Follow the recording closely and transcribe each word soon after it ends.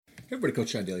Hey everybody,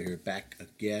 Coach John Daly here, back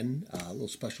again. A little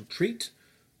special treat.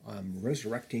 I'm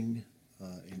resurrecting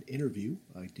an interview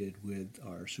I did with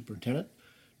our superintendent,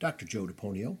 Dr. Joe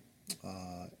DePonio,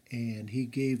 and he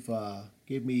gave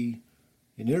me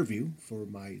an interview for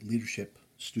my leadership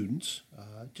students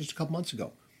just a couple months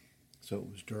ago. So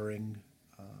it was during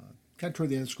kind of toward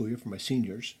the end of the school year for my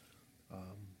seniors.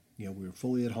 We were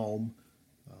fully at home,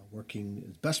 working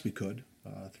as best we could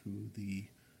through the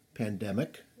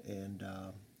pandemic, and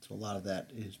so a lot of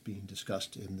that is being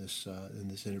discussed in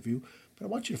this interview. But I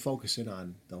want you to focus in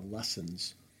on the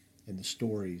lessons and the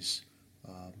stories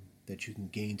that you can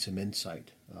gain some insight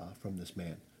from this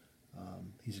man.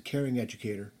 He's a caring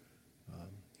educator.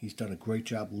 He's done a great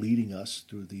job leading us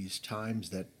through these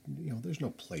times that, there's no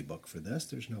playbook for this.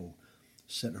 There's no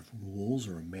set of rules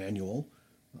or a manual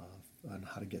on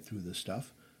how to get through this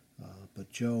stuff.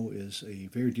 But Joe is a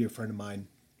very dear friend of mine.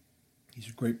 He's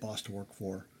a great boss to work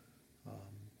for.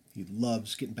 He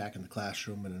loves getting back in the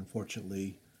classroom, and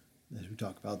unfortunately, as we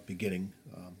talked about at the beginning,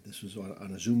 this was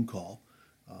on a Zoom call.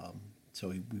 So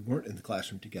we weren't in the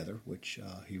classroom together, which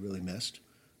he really missed.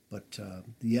 But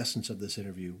the essence of this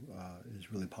interview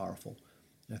is really powerful.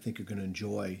 And I think you're going to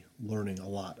enjoy learning a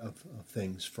lot of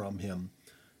things from him.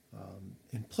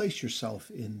 And place yourself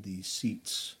in these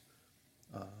seats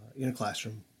in a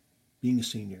classroom, being a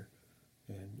senior,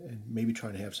 and maybe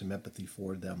trying to have some empathy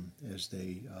for them as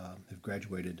they have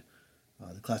graduated,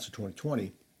 the class of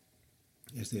 2020,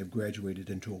 as they have graduated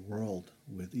into a world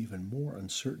with even more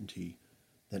uncertainty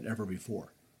than ever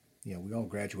before. We all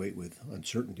graduate with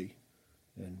uncertainty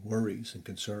and worries and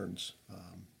concerns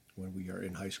when we are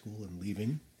in high school and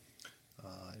leaving,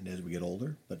 and as we get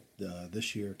older. But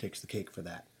this year takes the cake for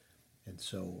that. And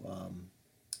so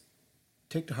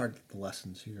take to heart the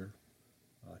lessons here.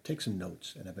 Take some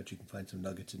notes, and I bet you can find some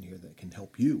nuggets in here that can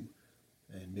help you,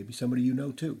 and maybe somebody you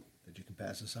know too, that you can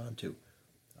pass this on to.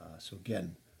 So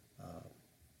again,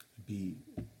 be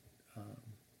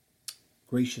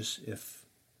gracious if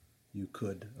you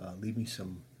could leave me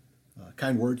some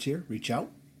kind words here. Reach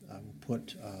out. I will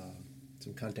put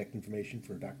some contact information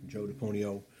for Dr. Joe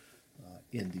DePonio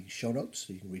in the show notes,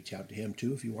 so you can reach out to him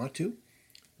too if you want to.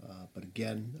 But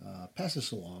again, pass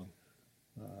this along.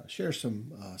 Share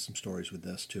some stories with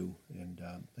us too. And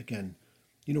again,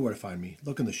 you know where to find me.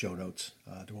 Look in the show notes.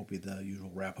 There won't be the usual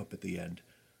wrap up at the end.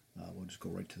 We'll just go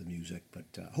right to the music. But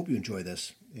I hope you enjoy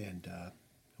this, and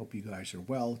hope you guys are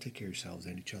well. Take care of yourselves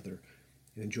and each other,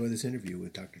 and enjoy this interview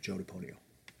with Dr. Joe DePonio.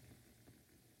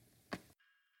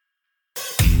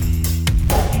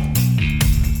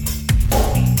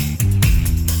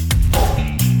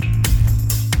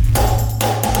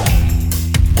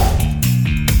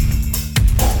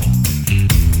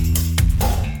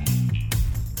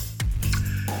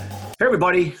 Hey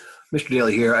everybody, Mr.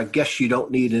 Daly here. I guess you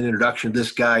don't need an introduction to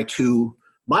this guy to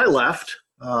my left.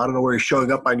 I don't know where he's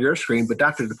showing up on your screen, but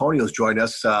Dr. DePonio's joined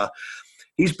us.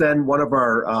 He's been one of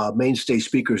our mainstay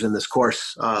speakers in this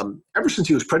course ever since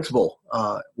he was principal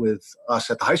with us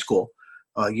at the high school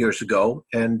years ago.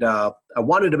 And I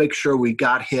wanted to make sure we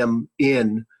got him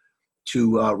in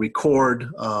to record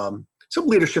some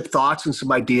leadership thoughts and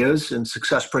some ideas and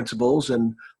success principles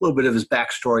and a little bit of his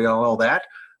backstory on all that.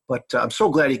 But I'm so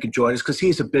glad he could join us because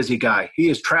he's a busy guy. He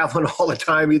is traveling all the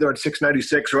time, either at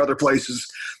 696 or other places,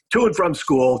 to and from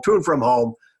school, to and from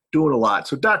home, doing a lot.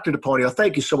 So Dr. DePonio,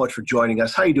 thank you so much for joining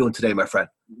us. How are you doing today, my friend?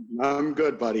 I'm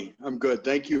good, buddy. I'm good.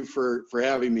 Thank you for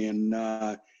having me.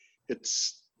 And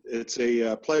it's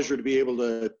a pleasure to be able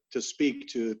to speak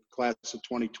to the class of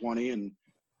 2020 and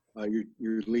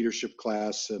your leadership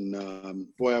class. And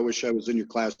boy, I wish I was in your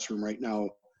classroom right now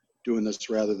doing this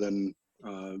rather than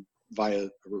via a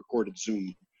recorded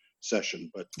Zoom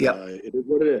session, but yep. It is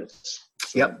what it is.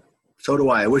 So. Yep. So do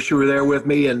I. I wish you were there with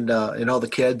me and all the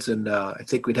kids, and I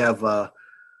think we'd have a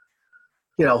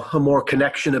more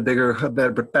connection, a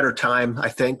better time, I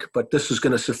think. But this is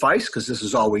going to suffice because this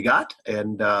is all we got,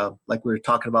 and like we were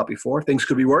talking about before, things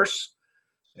could be worse,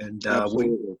 and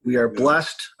we are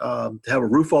blessed to have a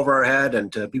roof over our head and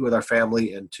to be with our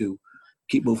family and to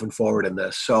keep moving forward in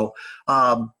this. So.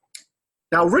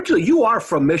 Now, originally, you are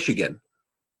from Michigan,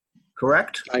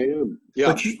 correct? I am, yeah.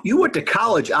 But you went to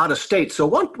college out of state. So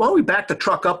why don't we back the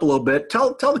truck up a little bit?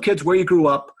 Tell the kids where you grew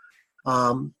up,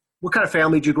 what kind of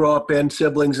family did you grow up in,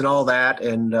 siblings and all that,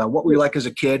 and what were you like as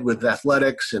a kid with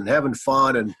athletics and having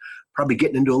fun and probably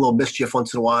getting into a little mischief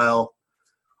once in a while.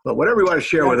 But whatever you want to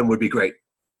share with them would be great.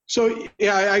 So,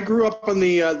 yeah, I grew up on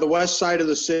the west side of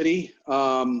the city.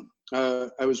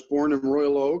 I was born in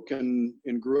Royal Oak and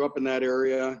grew up in that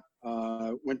area.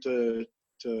 Went to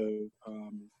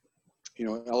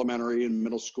elementary and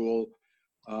middle school.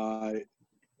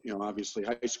 obviously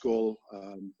high school,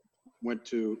 went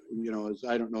to, as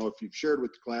I don't know if you've shared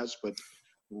with the class, but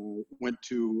went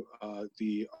to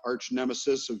the arch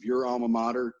nemesis of your alma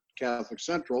mater, Catholic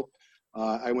Central.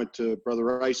 I went to Brother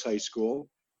Rice High School,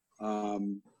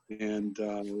 and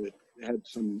it had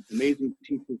some amazing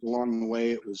teachers along the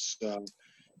way. It was,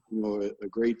 a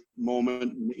great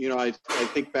moment. I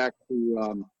think back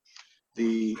to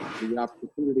the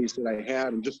opportunities that I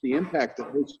had and just the impact that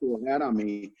high school had on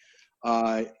me.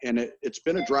 And it's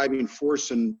been a driving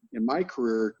force in my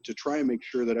career to try and make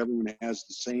sure that everyone has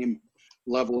the same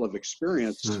level of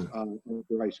experience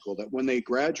after high school, that when they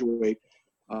graduate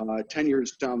 10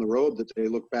 years down the road, that they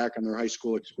look back on their high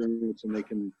school experience and they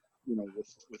can,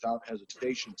 without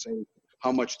hesitation, say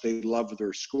how much they love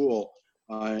their school,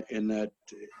 and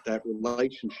that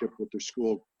relationship with their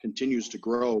school continues to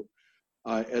grow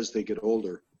as they get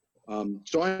older.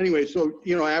 So anyway,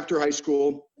 after high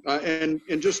school, and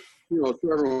just, so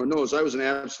everyone knows, I was an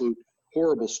absolute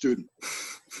horrible student.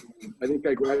 I think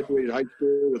I graduated high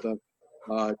school with a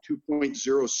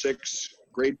 2.06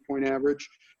 grade point average.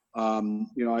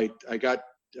 I got,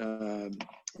 I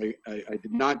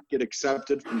did not get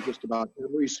accepted from just about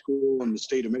every school in the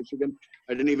state of Michigan.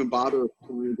 I didn't even bother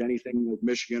applying to anything like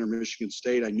Michigan or Michigan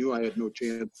State. I knew I had no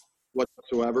chance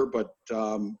whatsoever, but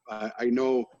I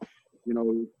know,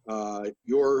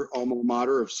 your alma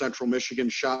mater of Central Michigan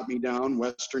shot me down.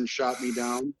 Western shot me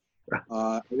down.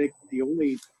 I think the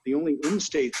only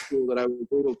in-state school that I was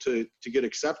able to get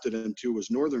accepted into was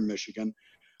Northern Michigan,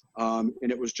 and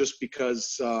it was just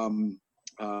because of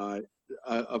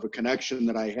a connection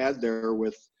that I had there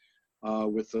with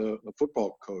a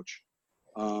football coach.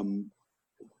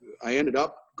 I ended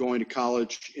up going to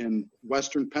college in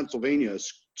Western Pennsylvania, a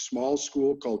small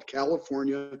school called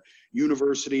California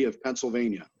University of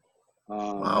Pennsylvania.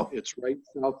 Wow. It's right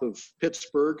south of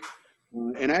Pittsburgh.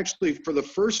 And actually, for the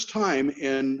first time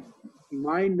in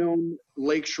my known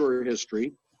Lakeshore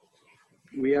history,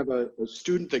 we have a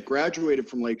student that graduated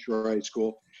from Lakeshore High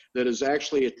School that is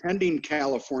actually attending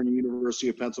California University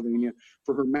of Pennsylvania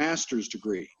for her master's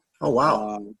degree. Oh,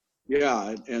 wow.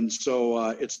 Yeah, and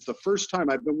so it's the first time.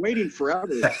 I've been waiting forever,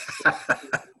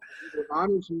 either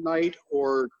honors night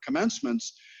or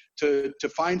commencements, to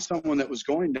find someone that was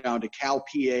going down to Cal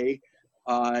PA,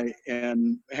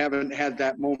 and haven't had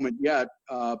that moment yet.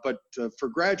 But for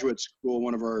graduate school,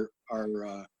 one of our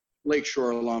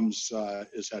Lakeshore alums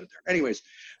is headed there. Anyways,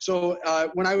 so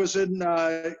when I was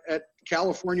at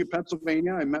California,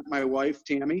 Pennsylvania, I met my wife,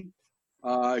 Tammy.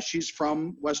 She's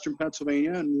from Western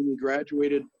Pennsylvania, and when we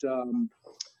graduated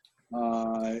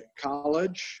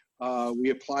college, we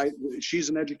applied. She's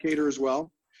an educator as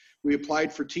well. We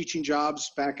applied for teaching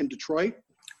jobs back in Detroit,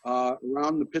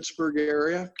 around the Pittsburgh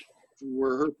area,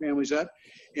 where her family's at,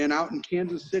 and out in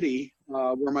Kansas City,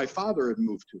 where my father had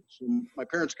moved to. So my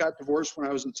parents got divorced when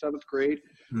I was in 7th grade.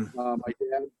 My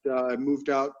dad moved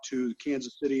out to the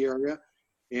Kansas City area,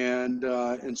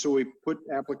 and so we put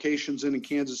applications in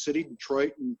Kansas City,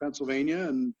 Detroit, and Pennsylvania,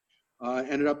 and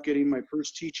ended up getting my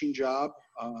first teaching job.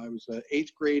 I was an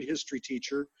 8th grade history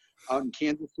teacher out in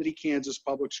Kansas City, Kansas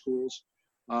public schools,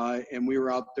 and we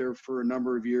were out there for a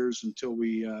number of years until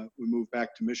we moved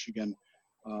back to Michigan.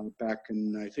 Back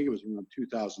in, I think it was around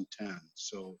 2010.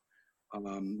 So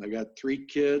I got 3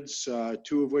 kids,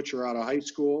 2 of which are out of high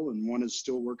school, and 1 is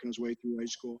still working his way through high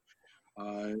school.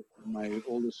 My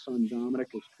oldest son, Dominic,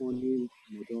 is 20.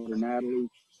 My daughter, Natalie,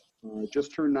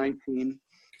 just turned 19.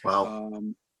 Wow.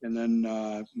 And then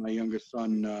my youngest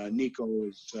son, Nico,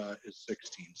 is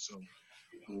 16. So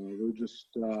we're just,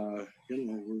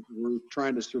 we're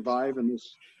trying to survive in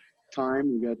this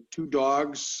time. We got 2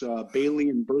 dogs, Bailey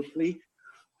and Berkeley.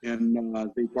 And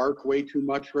they bark way too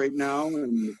much right now,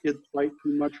 and the kids fight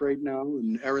too much right now,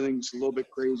 and everything's a little bit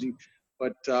crazy.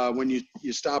 But when you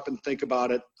stop and think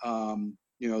about it,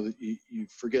 you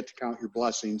forget to count your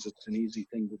blessings. It's an easy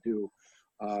thing to do,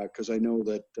 because I know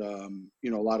that a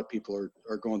lot of people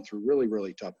are going through really,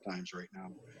 really tough times right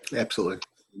now. Absolutely.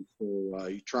 And so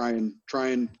you try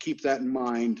and keep that in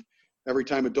mind every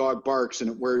time a dog barks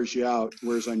and it wears you out,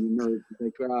 wears on your nerves. You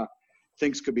think,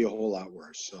 things could be a whole lot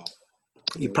worse. So.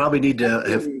 You probably need to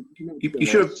have, you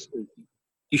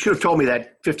should have told me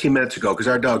that 15 minutes ago, because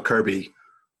our dog Kirby,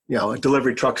 a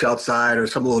delivery truck's outside or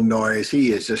some little noise,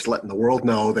 he is just letting the world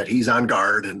know that he's on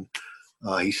guard, and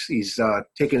he's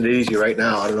taking it easy right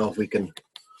now. I don't know if we can.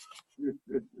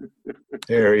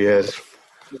 There he is.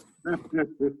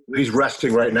 He's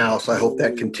resting right now, so I hope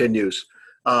that continues.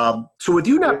 So with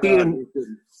you not being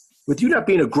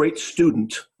a great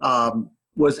student,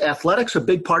 was athletics a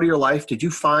big part of your life? Did you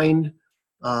find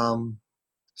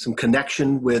some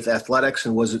connection with athletics,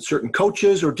 and was it certain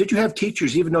coaches, or did you have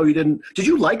teachers even though you didn't? Did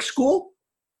you like school?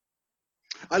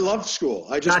 I loved school.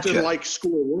 I just Gotcha. didn't like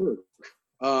school work.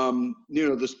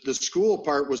 The school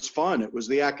part was fun. It was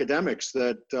the academics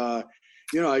that,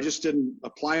 I just didn't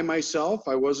apply myself.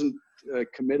 I wasn't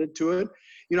committed to it.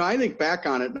 I think back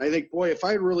on it and I think, boy, if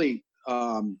I had really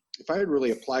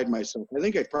applied myself, I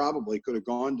think I probably could have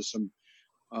gone to some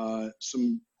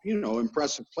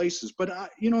impressive places. But,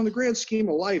 in the grand scheme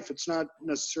of life, it's not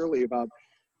necessarily about,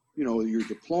 your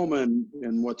diploma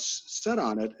and what's said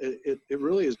on it. It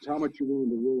really is how much you're willing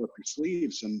to roll up your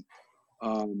sleeves and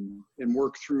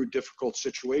work through difficult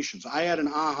situations. I had an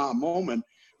aha moment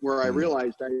where I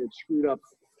realized I had screwed up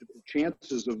the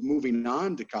chances of moving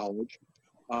on to college.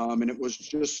 And it was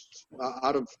just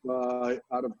out of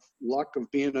luck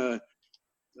of being a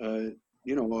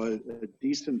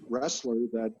decent wrestler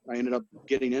that I ended up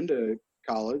getting into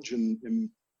college and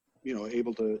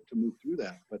able to move through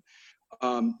that. But,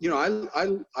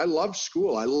 I loved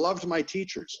school. I loved my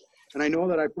teachers. And I know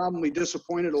that I probably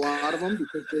disappointed a lot of them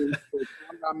because they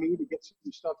counted on me to get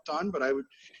some stuff done. But I would,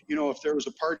 if there was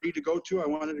a party to go to, I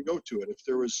wanted to go to it. If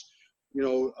there was,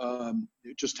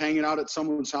 just hanging out at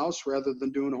someone's house rather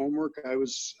than doing homework, I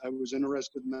was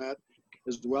interested in that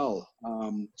as well.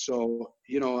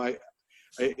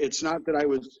 It's not that I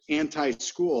was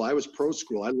anti-school. I was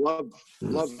pro-school. I loved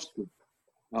school.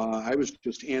 I was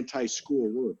just anti-school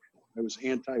work. I was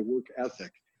anti-work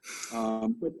ethic.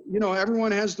 But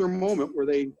everyone has their moment where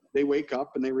they wake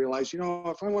up and they realize, if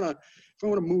I want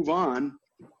to move on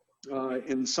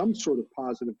in some sort of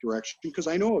positive direction, because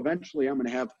I know eventually I'm going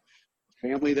to have a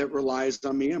family that relies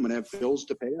on me. I'm going to have bills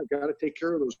to pay. I've got to take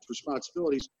care of those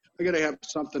responsibilities. I got to have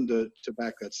something to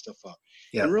back that stuff up.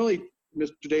 Yeah. And really,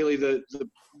 Mr. Daly, the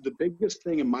biggest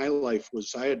thing in my life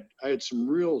was I had some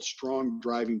real strong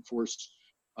driving force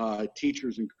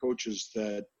teachers and coaches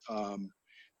that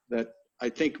I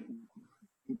think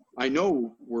I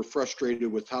know were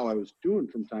frustrated with how I was doing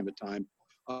from time to time,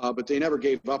 but they never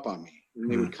gave up on me,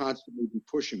 and they would constantly be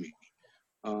pushing me.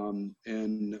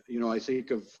 I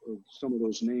think of some of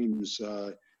those names,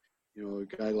 a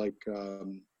guy like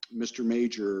Mr.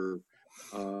 Major,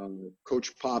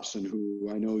 Coach Popson, who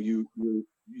I know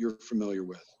you're familiar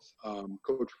with,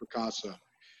 Coach Fracassa.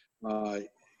 I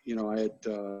had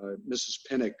Mrs.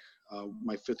 Pinnock,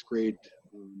 my fifth grade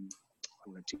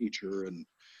teacher, and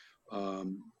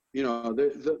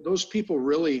those people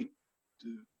really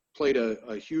played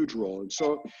a huge role. And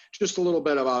so just a little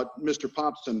bit about Mr.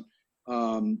 Popson.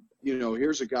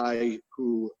 Here's a guy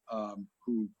who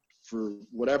for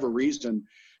whatever reason,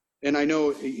 and I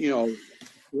know,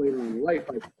 later in life,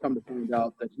 I've come to find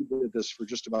out that he did this for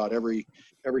just about every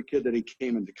kid that he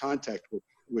came into contact with,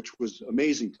 which was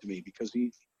amazing to me because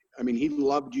he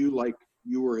loved you like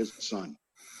you were his son.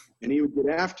 And he would get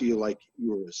after you like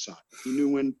you were his son. He knew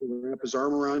when to wrap his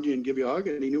arm around you and give you a hug,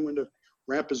 and he knew when to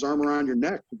wrap his arm around your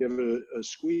neck and give it a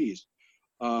squeeze.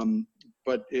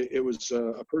 But it was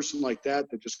a person like that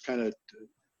just kind of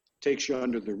takes you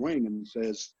under their wing and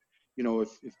says,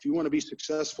 if you want to be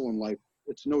successful in life,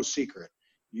 it's no secret.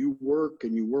 You work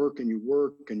and you work and you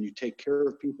work and you take care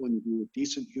of people and you be a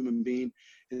decent human being,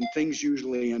 and things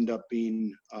usually end up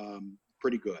being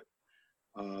pretty good.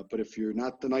 But if you're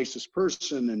not the nicest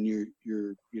person and you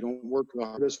don't work the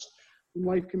hardest,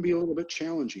 life can be a little bit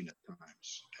challenging at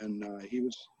times. And he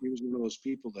was one of those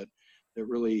people that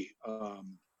really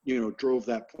drove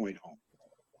that point home.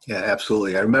 Yeah,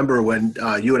 absolutely. I remember when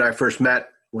you and I first met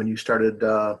when you started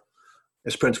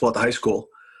as principal at the high school.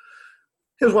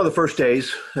 It was one of the first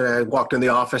days. I walked in the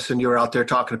office and you were out there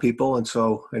talking to people, and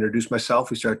so I introduced myself.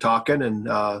 We started talking, and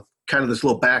kind of this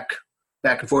little back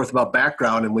and forth about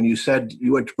background. And when you said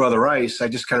you went to Brother Rice, I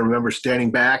just kind of remember standing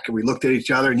back and we looked at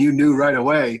each other, and you knew right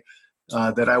away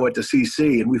that I went to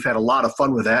CC, and we've had a lot of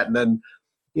fun with that. And then,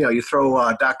 you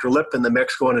throw Dr. Lip in the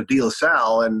mix going to De La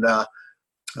Salle, and that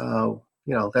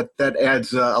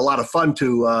adds a lot of fun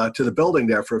to the building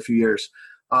there for a few years.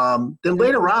 Then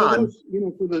later on,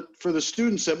 for the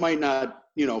students that might not,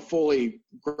 fully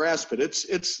grasp it,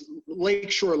 it's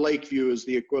Lakeshore Lakeview is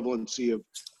the equivalency of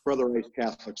Brother Rice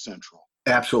Catholic Central.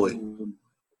 Absolutely.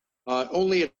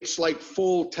 Only it's like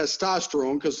full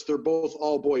testosterone because they're both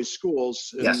all boys schools.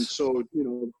 And yes. So,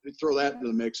 you throw that into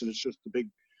the mix and it's just a big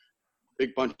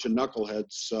bunch of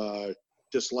knuckleheads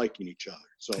disliking each other.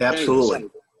 So absolutely.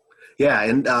 Anyway, yeah.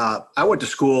 And I went to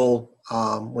school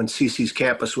when CC's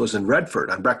campus was in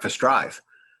Redford on Breakfast Drive.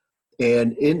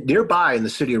 And nearby in the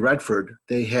city of Redford,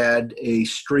 they had a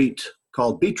street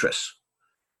called Beatrice,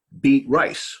 Beat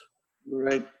Rice.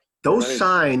 Right. Those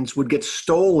signs would get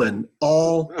stolen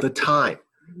all the time.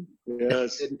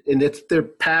 Yes. And they're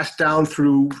passed down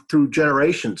through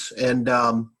generations. And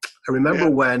I remember Yeah.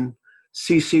 when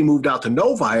CC moved out to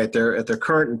Novi at their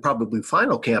current and probably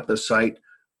final campus site,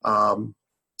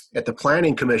 at the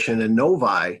Planning Commission in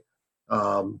Novi.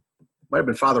 Might have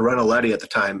been Father Renoletti at the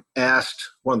time, asked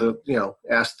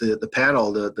the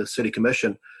panel, the city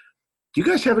commission, do you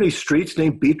guys have any streets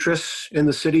named Beatrice in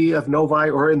the city of Novi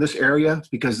or in this area?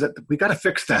 Because we got to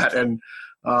fix that. And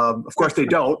of course they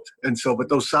don't. And so, but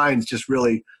those signs just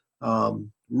really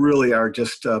are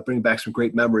just bringing back some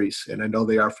great memories. And I know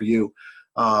they are for you.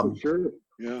 Sure.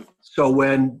 Yeah. So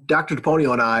when Dr.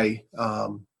 DePonio and I,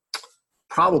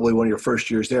 probably one of your first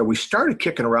years there, we started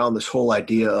kicking around this whole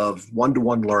idea of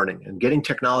one-to-one learning and getting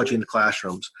technology in the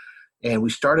classrooms. And we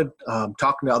started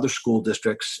talking to other school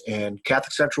districts, and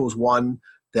Catholic Central was one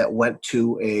that went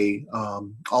to a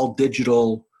all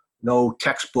digital, no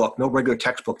textbook, no regular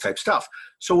textbook type stuff.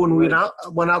 So when we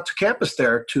went out to campus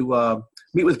there to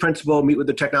meet with the principal, meet with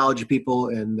the technology people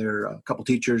and their couple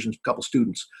teachers and a couple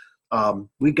students,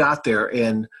 we got there,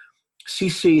 and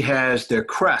CC has their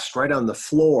crest right on the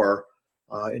floor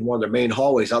in one of their main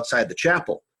hallways outside the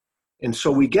chapel. And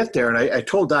so we get there, and I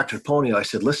told Dr. Ponio, I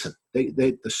said, listen,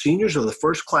 the seniors of the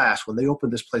first class, when they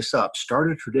opened this place up,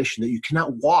 started a tradition that you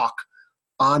cannot walk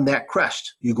on that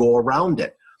crest. You go around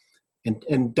it.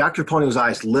 And Dr. Ponio's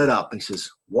eyes lit up. He says,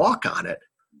 walk on it?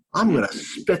 I'm going to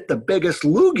spit the biggest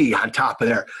loogie on top of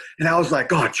there. And I was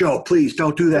like, oh, Joe, please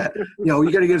don't do that.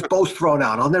 You got to get us both thrown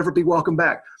out. I'll never be welcome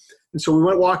back. And so we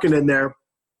went walking in there.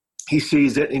 He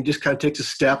sees it and he just kind of takes a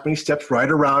step, and he steps right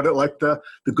around it like the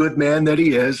good man that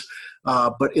he is.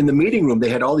 But in the meeting room, they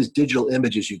had all these digital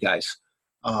images, you guys,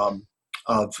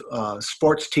 of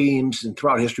sports teams and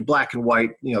throughout history, black and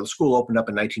white. The school opened up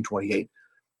in 1928.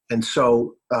 And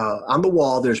so on the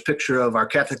wall, there's a picture of our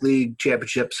Catholic League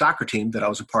Championship soccer team that I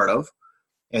was a part of.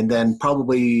 And then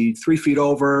probably 3 feet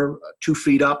over, 2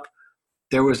 feet up,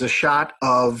 there was a shot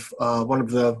of one of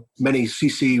the many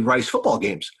CC Rice football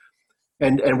games.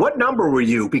 And what number were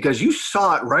you? Because you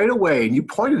saw it right away and you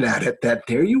pointed at it that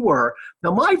there you were.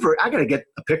 Now I got to get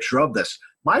a picture of this.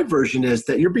 My version is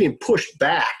that you're being pushed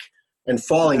back and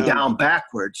falling down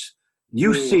backwards.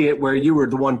 You see it where you were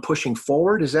the one pushing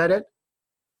forward. Is that it?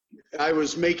 I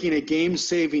was making a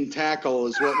game-saving tackle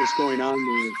is what was going on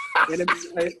there. And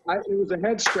it was a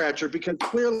head scratcher because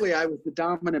clearly I was the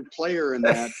dominant player in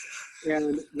that.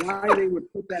 And why they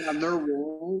would put that on their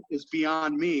wall is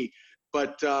beyond me.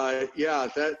 But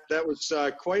that was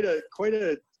quite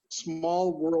a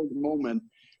small world moment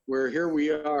where here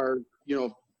we are,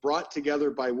 brought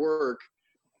together by work,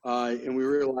 and we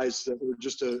realized that we're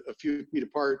just a few feet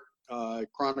apart,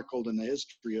 chronicled in the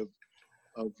history of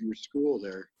your school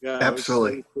there. Yeah,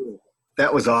 absolutely. That was cool.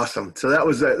 That was awesome. So that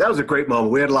was a great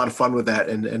moment. We had a lot of fun with that,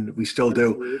 and we still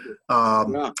do.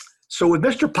 So with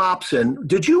Mr.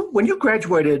 Popson, when you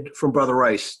graduated from Brother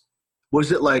Rice,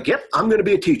 was it like, yep, I'm going to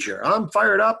be a teacher. I'm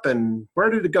fired up and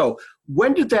ready to go.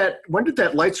 When did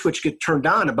that light switch get turned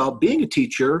on about being a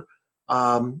teacher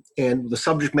and the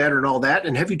subject matter and all that?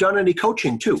 And have you done any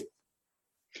coaching too?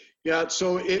 Yeah,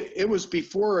 so it was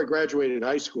before I graduated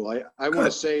high school. I want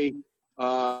to say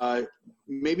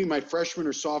maybe my freshman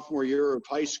or sophomore year of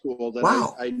high school that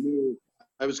I knew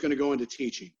I was going to go into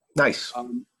teaching. Nice.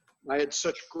 I had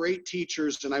such great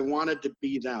teachers and I wanted to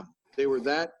be them. They were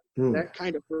that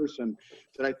kind of person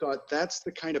that I thought that's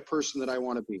the kind of person that I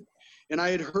want to be. And I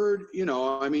had heard, you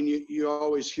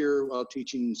always hear, well,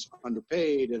 teaching's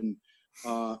underpaid and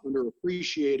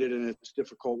underappreciated and it's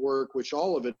difficult work, which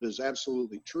all of it is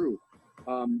absolutely true.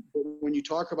 But when you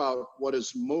talk about what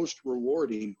is most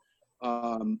rewarding,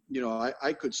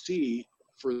 I could see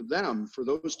for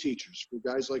those teachers, for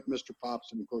guys like Mr.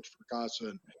 Popson and Coach Fracassa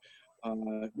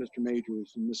and Mr.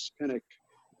 Majors and Ms. Pinnock,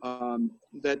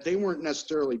 that they weren't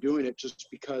necessarily doing it just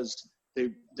because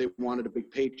they wanted a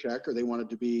big paycheck or they wanted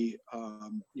to be,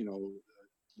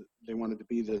 they wanted to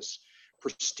be this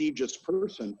prestigious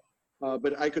person.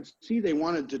 But I could see they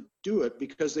wanted to do it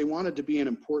because they wanted to be an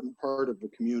important part of the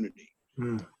community.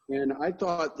 And I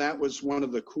thought that was one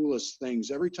of the coolest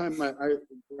things. Every time I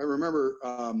remember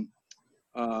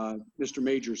Mr.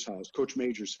 Major's house, Coach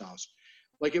Major's house.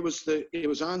 Like it was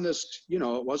on this,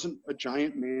 it wasn't a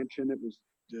giant mansion. It was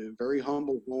a very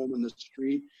humble home in the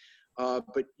street.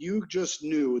 But you just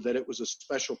knew that it was a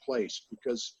special place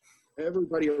because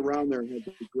everybody around there had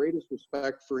the greatest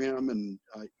respect for him, and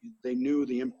they knew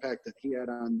the impact that he had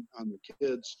on the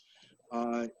kids.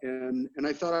 And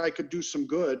I thought I could do some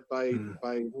good by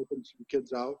helping some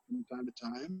kids out from time to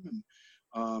time.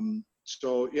 And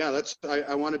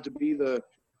I wanted to be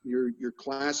your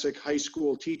classic high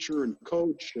school teacher and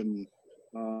coach, and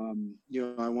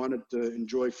I wanted to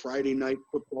enjoy Friday night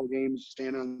football games,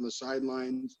 stand on the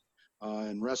sidelines,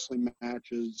 and wrestling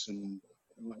matches, and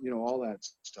all that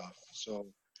stuff. So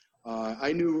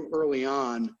I knew early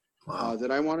on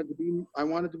that I wanted to be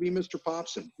Mr.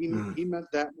 Popson. He meant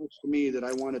that much to me that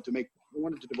I wanted to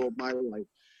devote my life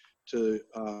to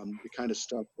the kind of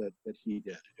stuff that he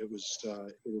did. It was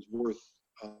worth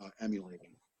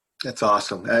emulating. That's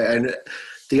awesome. And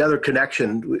the other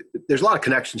connection, there's a lot of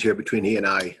connections here between he and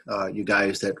I, you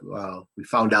guys, that we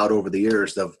found out over the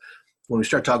years of when we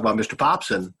start talking about Mr.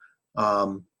 Popson.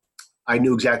 I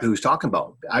knew exactly who he was talking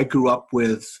about. I grew up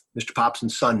with Mr.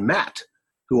 Popson's son, Matt,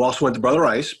 who also went to Brother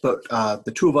Rice, but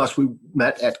the two of us, we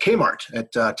met at Kmart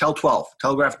at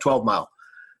Telegraph 12 Mile.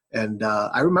 And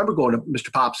I remember going to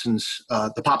Mr. Popson's,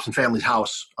 the Popson family's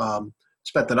house,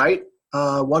 spent the night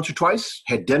once or twice,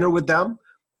 had dinner with them.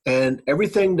 And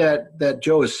everything that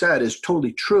Joe has said is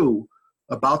totally true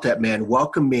about that man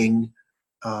welcoming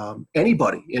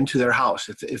anybody into their house.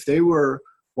 If they were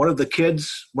one of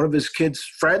his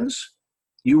kids' friends,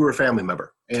 you were a family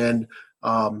member. And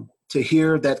to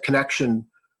hear that connection,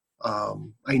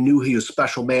 I knew he was a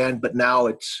special man, but now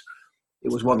it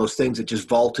was one of those things that just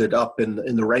vaulted up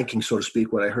in the ranking, so to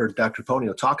speak, when I heard Dr.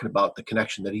 Ponio talking about the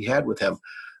connection that he had with him.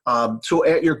 So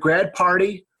at your grad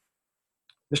party,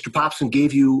 Mr. Popson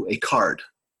gave you a card.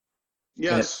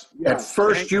 Yes. At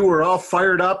first, you were all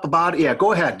fired up about it. Yeah,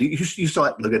 go ahead. You saw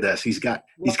it. Look at this. He's got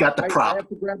the prop. I have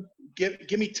to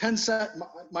give me 10 cents.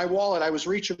 My wallet. I was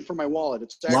reaching for my wallet.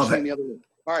 It's actually in the other room.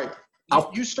 All right.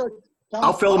 You start.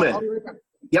 I'll fill him in.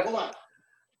 Yep. Hold on.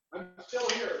 I'm still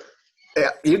here.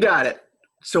 Yeah, you got it.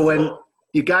 So when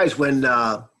he was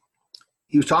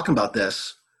talking about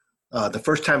this, the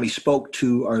first time he spoke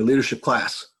to our leadership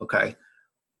class, okay,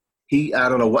 I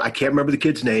don't know, I can't remember the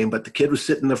kid's name, but the kid was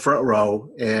sitting in the front row,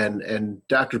 and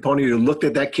Dr. Ponio looked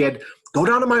at that kid, go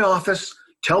down to my office,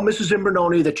 tell Mrs.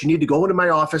 Imbernoni that you need to go into my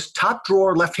office, top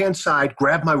drawer, left-hand side,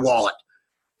 grab my wallet.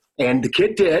 And the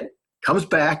kid did, comes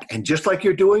back, and just like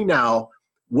you're doing now,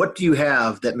 what do you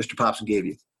have that Mr. Popson gave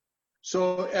you?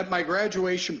 So at my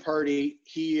graduation party,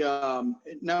 he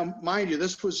now mind you,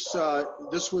 this was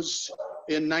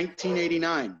in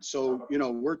 1989. So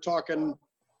we're talking.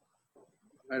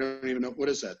 I don't even know, what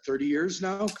is that? 30 years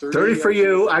now. 30 for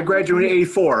you. I graduated in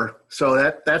 '84,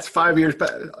 so that's 5 years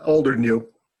older than you.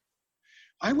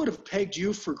 I would have pegged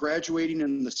you for graduating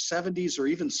in the 70s or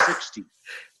even 60s.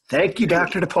 Thank you,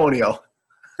 Dr. DePonio.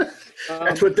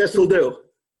 That's what this will do.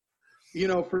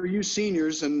 For you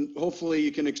seniors, and hopefully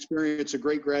you can experience a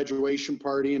great graduation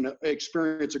party and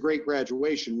experience a great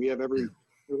graduation. We have every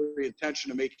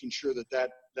intention of making sure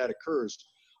that occurs.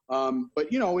 But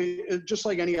just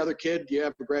like any other kid, you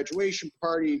have a graduation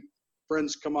party,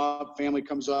 friends come up, family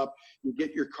comes up, you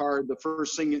get your card. The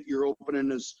first thing that you're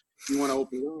opening is you want to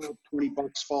open it up, $20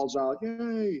 falls out.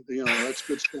 Yay, that's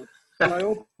good stuff. So I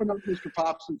opened up Mr.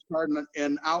 Popson's card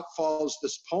and out falls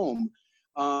this poem.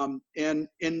 And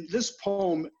this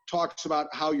poem talks about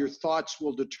how your thoughts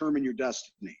will determine your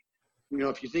destiny.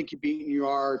 If you think you beat, you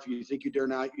are. If you think you dare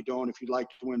not, you don't. If you'd like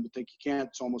to win but think you can't,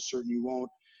 it's almost certain you won't.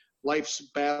 Life's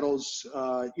battles,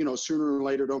 sooner or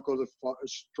later don't go to the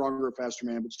stronger or faster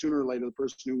man, but sooner or later the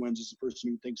person who wins is the person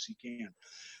who thinks he can.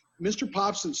 Mr.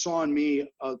 Popson saw in me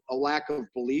a lack of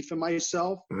belief in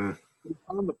myself. He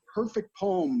found the perfect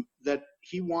poem that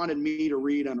he wanted me to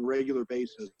read on a regular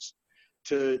basis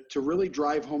to really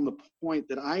drive home the point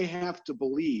that I have to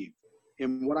believe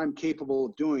in what I'm capable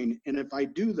of doing. And if I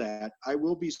do that, I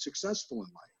will be successful in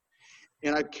life.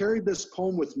 And I've carried this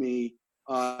poem with me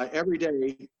every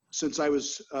day since I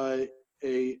was an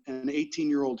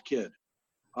 18-year-old kid.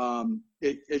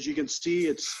 As you can see,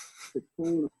 it's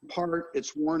falling apart,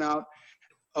 it's worn out.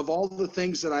 Of all the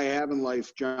things that I have in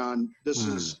life, John, this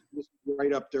is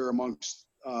right up there amongst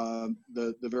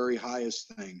the very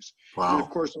highest things. Wow. And of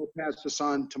course, I'll pass this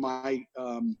on to my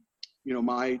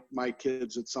my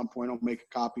kids at some point. I'll make a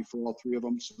copy for all three of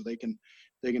them so they can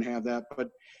have that. But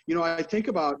I think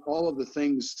about all of the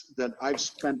things that I've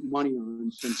spent money on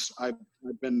since I've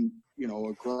been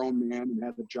a grown man and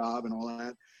had a job and all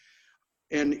that.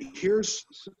 And here's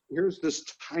this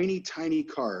tiny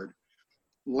card,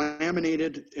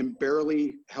 laminated and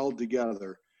barely held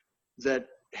together, that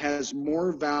has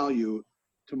more value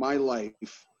to my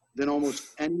life than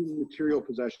almost any material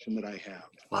possession that I have.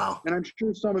 Wow. And I'm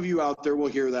sure some of you out there will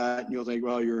hear that and you'll think,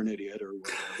 well, you're an idiot or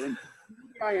whatever. And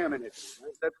I am an idiot.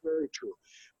 That's very true.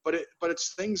 But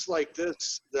it's things like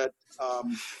this that I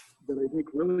think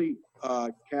really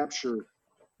capture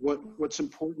what's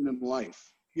important in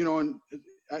life. And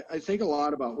I think a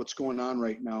lot about what's going on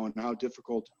right now and how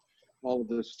difficult all of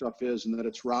this stuff is, and that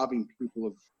it's robbing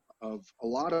people of a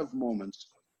lot of moments,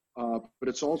 but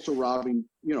it's also robbing,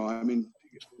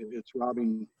 it's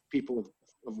robbing people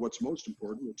of what's most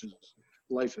important, which is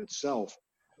life itself.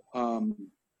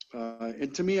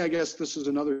 And to me, I guess this is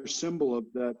another symbol of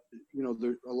that,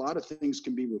 a lot of things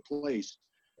can be replaced.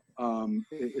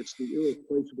 It's the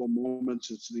irreplaceable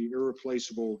moments. It's the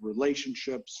irreplaceable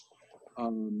relationships.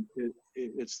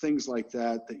 It's things like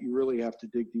that you really have to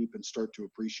dig deep and start to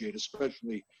appreciate,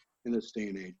 especially in this day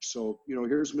and age. So,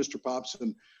 here's Mr.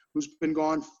 Popson, who's been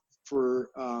gone for,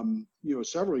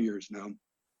 several years now,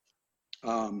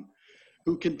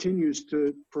 who continues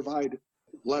to provide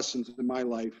lessons in my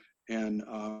life and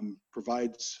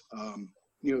provides,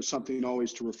 something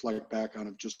always to reflect back on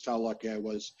of just how lucky I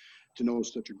was to know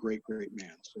such a great, great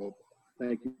man. So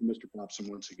thank you, Mr. Popson,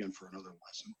 once again for another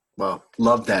lesson. Well,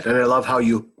 love that. And I love how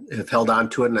you have held on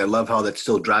to it. And I love how that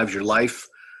still drives your life.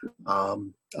 A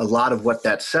lot of what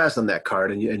that says on that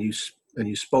card, and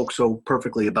you spoke so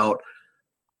perfectly about,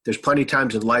 there's plenty of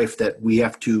times in life that we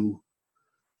have to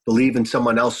believe in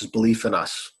someone else's belief in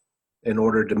us in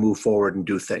order to move forward and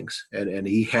do things. And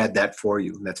he had that for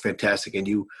you. And that's fantastic. And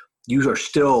you are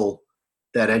still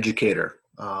that educator,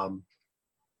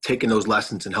 taking those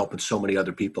lessons and helping so many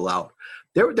other people out.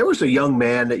 There was a young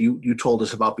man that you told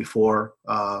us about before,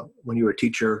 when you were a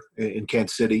teacher in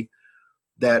Kansas City,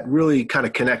 that really kind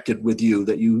of connected with you,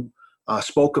 that you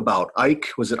spoke about. Ike,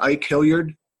 was it Ike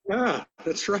Hilliard? Yeah,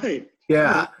 that's right.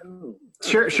 Yeah.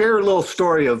 Share a little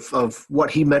story of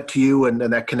what he meant to you and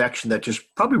that connection that just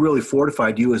probably really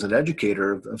fortified you as an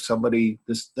educator of somebody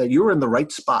that you were in the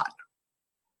right spot.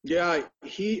 Yeah,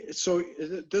 he was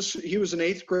an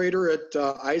 8th grader at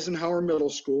Eisenhower Middle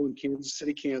School in Kansas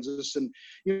City, Kansas. And,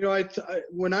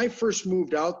 when I first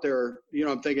moved out there,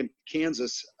 I'm thinking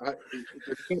Kansas,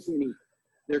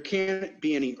 there can't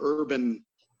be any urban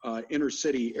inner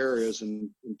city areas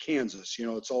in Kansas.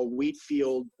 It's all wheat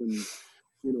fields and,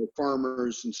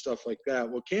 farmers and stuff like that.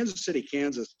 Well, Kansas City,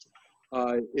 Kansas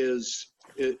is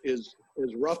as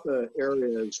rough an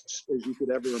area as you could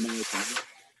ever imagine.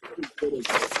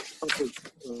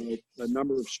 A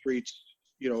number of streets,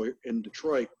 in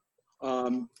Detroit.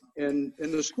 And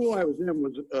the school I was in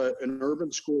was an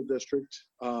urban school district.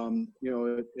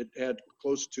 It had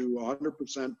close to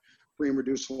 100% free and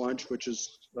reduced lunch, which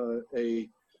is I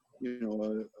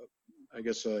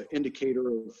guess, an indicator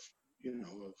of,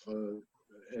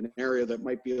 an area that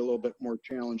might be a little bit more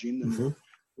challenging than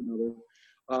another.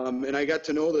 And I got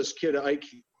to know this kid, Ike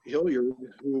Hilliard,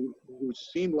 who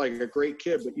seemed like a great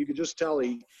kid, but you could just tell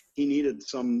he needed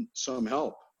some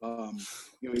help.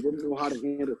 He didn't know how to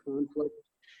handle conflict.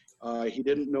 He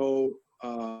didn't know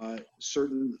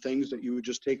certain things that you would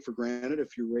just take for granted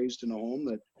if you're raised in a home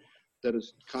that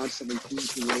is constantly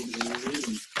teaching you.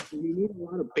 And he needed a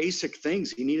lot of basic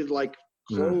things. He needed like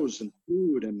clothes and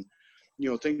food and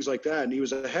things like that. And he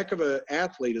was a heck of an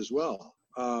athlete as well.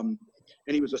 And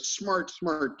he was a smart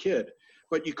kid.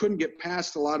 But you couldn't get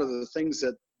past a lot of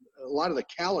the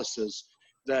calluses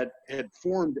that had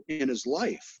formed in his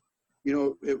life. He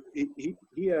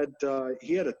had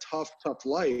a tough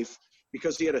life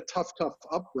because he had a tough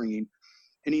upbringing,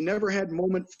 and he never had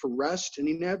moment for rest, and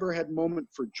he never had moment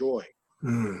for joy.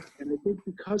 And I think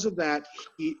because of that,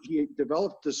 he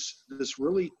developed this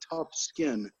really tough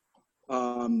skin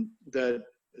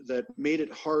that made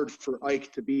it hard for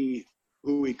Ike to be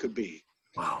who he could be.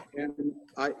 Wow. And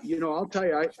I'll tell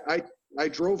you, I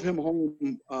drove him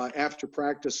home after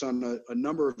practice on a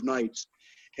number of nights,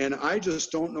 and I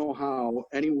just don't know how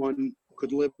anyone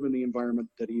could live in the environment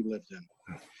that he lived in.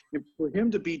 And for him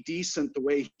to be decent the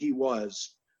way he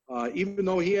was, even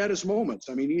though he had his moments.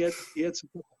 I mean, he had some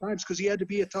tough times because he had to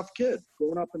be a tough kid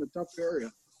growing up in a tough area.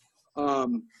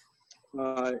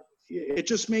 It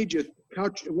just made you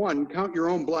count your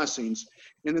own blessings,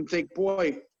 and then think,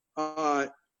 boy,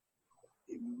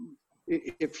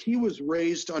 if he was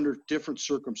raised under different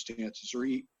circumstances, or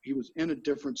he was in a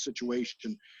different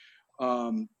situation,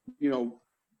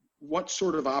 what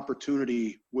sort of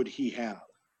opportunity would he have?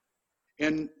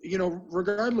 And,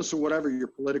 regardless of whatever your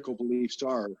political beliefs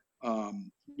are,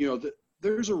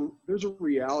 there's a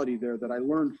reality there that I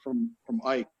learned from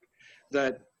Ike,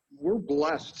 that we're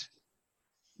blessed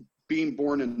being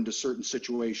born into certain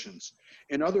situations,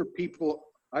 and other people,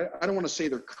 I don't want to say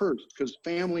they're cursed, because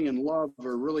family and love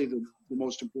are really the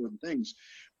most important things.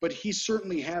 But he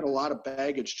certainly had a lot of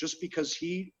baggage just because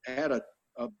he had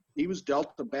he was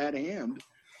dealt a bad hand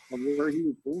of where he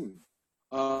was born.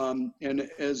 And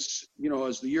as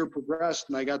the year progressed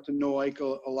and I got to know Ike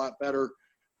a lot better,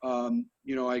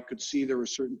 I could see there were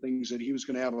certain things that he was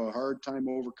going to have a hard time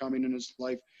overcoming in his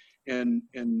life. And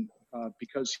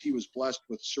because he was blessed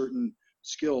with certain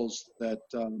skills that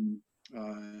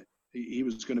he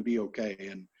was going to be okay.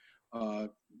 And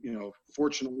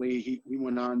fortunately, he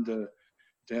went on to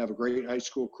have a great high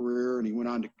school career, and he went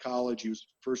on to college. He was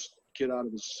the first kid out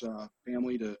of his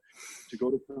family to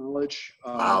go to college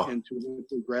and to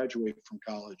eventually graduate from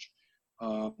college.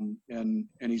 And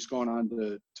he's gone on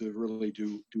to really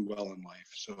do well in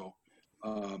life. So,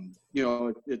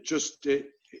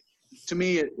 to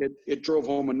me, it drove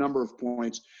home a number of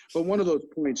points, but one of those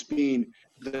points being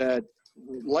that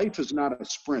life is not a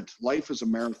sprint. Life is a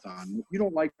marathon. If you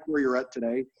don't like where you're at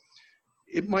today,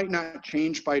 it might not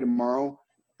change by tomorrow,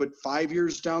 but 5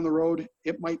 years down the road,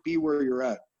 it might be where you're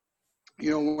at.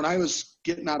 When I was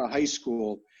getting out of high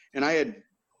school and I had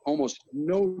almost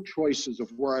no choices of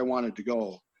where I wanted to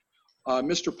go,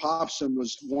 Mr. Popson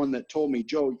was one that told me,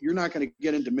 Joe, you're not going to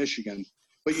get into Michigan,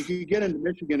 but you could get into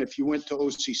Michigan if you went to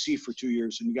OCC for 2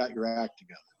 years and you got your act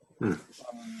together.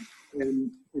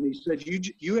 And he said,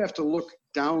 you have to look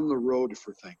down the road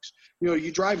for things.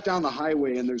 You drive down the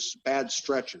highway and there's bad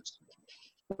stretches,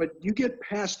 but you get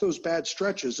past those bad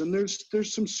stretches and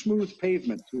there's some smooth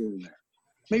pavement here and there.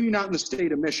 Maybe not in the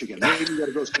state of Michigan. Maybe you got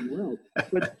to go somewhere else,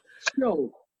 but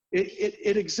still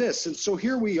it exists. And so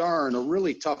here we are in a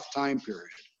really tough time period.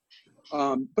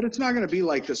 But it's not going to be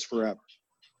like this forever.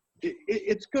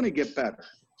 It's going to get better.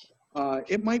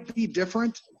 It might be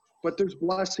different, but there's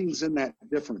blessings in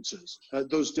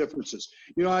those differences.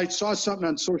 I saw something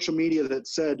on social media that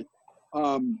said,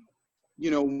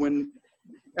 when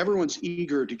everyone's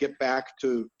eager to get back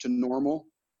to normal,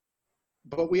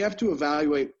 but we have to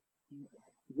evaluate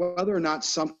whether or not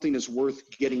something is worth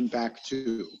getting back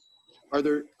to. Are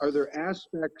there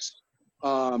aspects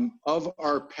of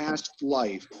our past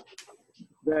life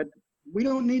that we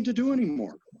don't need to do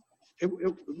anymore?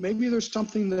 Maybe there's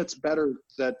something that's better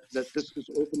that this has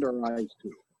opened our eyes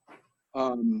to,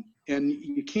 and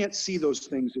you can't see those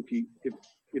things if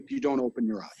you don't open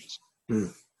your eyes.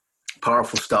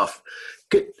 Powerful stuff.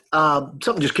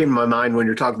 Something just came to my mind when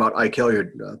you're talking about Ike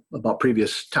Hilliard, about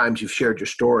previous times you've shared your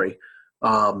story.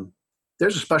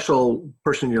 There's a special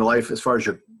person in your life as far as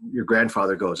your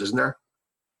grandfather goes, isn't there?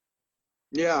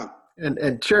 Yeah.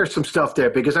 And share some stuff there,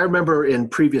 because I remember in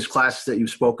previous classes that you've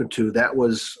spoken to, that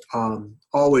was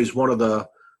always one of the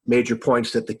major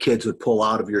points that the kids would pull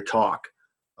out of your talk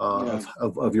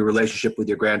of your relationship with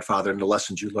your grandfather and the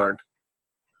lessons you learned.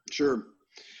 Sure.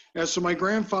 Yeah, so my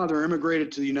grandfather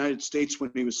immigrated to the United States when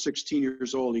he was 16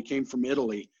 years old. He came from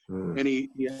Italy, and he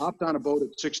hopped on a boat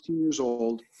at 16 years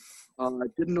old.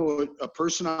 Didn't know a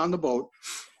person on the boat.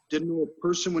 Didn't know a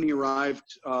person when he arrived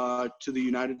to the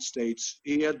United States.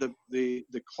 He had the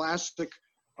classic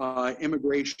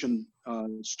immigration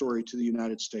story to the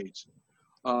United States.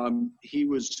 He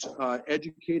was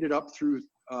educated up through,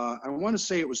 I want to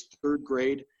say it was 3rd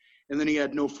grade, and then he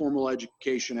had no formal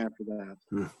education after that.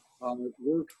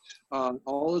 Worked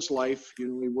all his life. He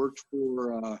worked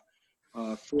for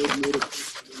Ford Motor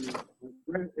Company.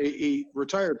 He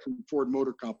retired from Ford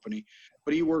Motor Company,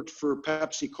 but he worked for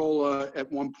Pepsi Cola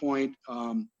at one point.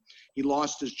 He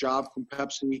lost his job from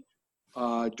Pepsi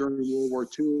during World War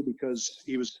II because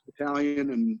he was Italian,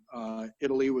 and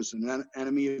Italy was an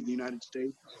enemy of the United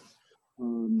States.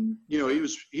 He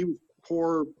was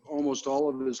poor almost all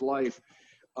of his life,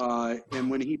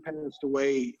 and when he passed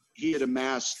away, he had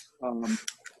amassed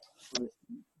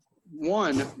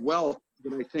wealth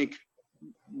that I think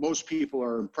most people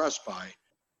are impressed by.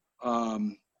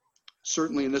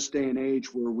 Certainly in this day and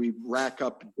age where we rack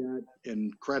up debt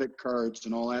and credit cards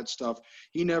and all that stuff,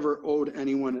 he never owed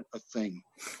anyone a thing.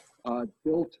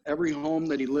 Built every home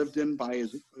that he lived in by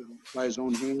his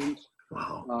own hands.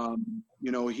 Wow.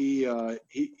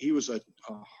 He was a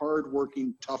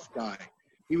hard-working, tough guy.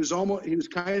 He was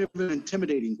kind of an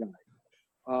intimidating guy.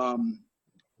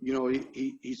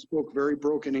 He spoke very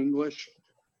broken English.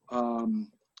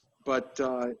 But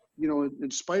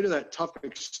in spite of that tough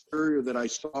exterior that I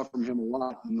saw from him a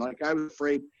lot, and like I was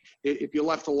afraid if you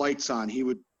left the lights on, he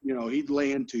would, he'd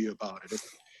lay into you about it.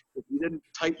 If you didn't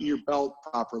tighten your belt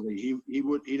properly, he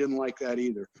didn't like that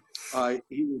either.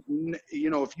 He was,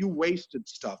 if you wasted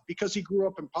stuff, because he grew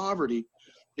up in poverty,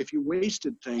 if you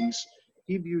wasted things,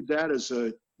 he viewed that as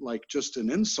just an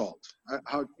insult.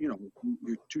 How, you're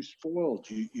too spoiled.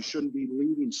 You shouldn't be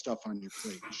leaving stuff on your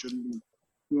plate. You shouldn't be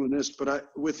doing this. But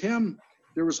with him,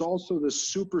 there was also this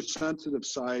super sensitive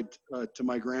side to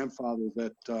my grandfather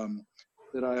that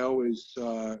I always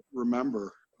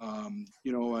remember. I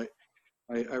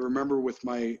remember with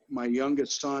my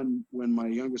youngest son, when my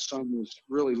youngest son was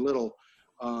really little,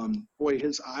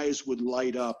 his eyes would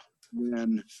light up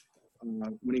when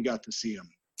he got to see him.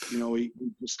 He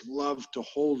just loved to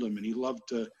hold him, and he loved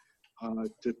to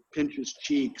to pinch his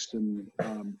cheeks, and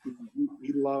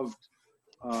he loved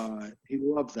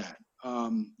that.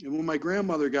 And when my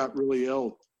grandmother got really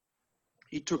ill,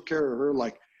 he took care of her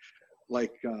like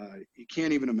you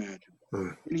can't even imagine.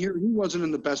 And here he wasn't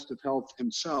in the best of health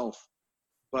himself,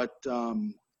 but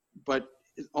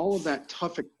all of that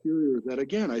tough exterior that,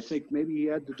 again, I think maybe he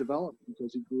had to develop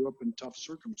because he grew up in tough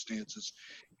circumstances.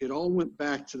 It all went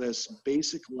back to this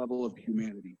basic level of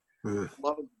humanity,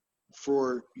 love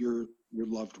for your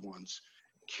loved ones,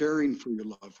 caring for your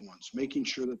loved ones, making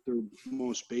sure that their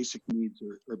most basic needs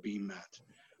are being met.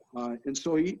 And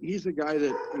so he's a guy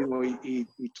that, you know, he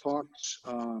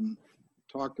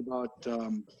talked about,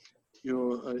 you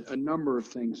know, a number of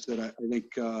things that I think,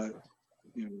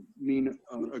 you know, mean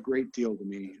a great deal to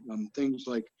me. Things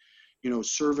like, you know,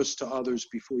 service to others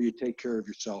before you take care of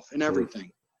yourself, and everything.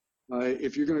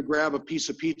 If you're going to grab a piece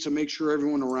of pizza, make sure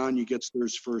everyone around you gets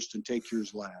theirs first and take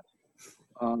yours last.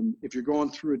 If you're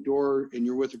going through a door and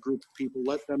you're with a group of people,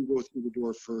 let them go through the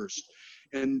door first.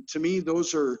 And to me,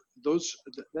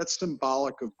 that's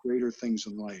symbolic of greater things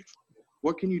in life.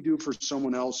 What can you do for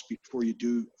someone else before you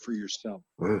do for yourself?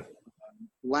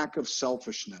 Lack of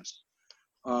selfishness.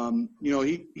 You know,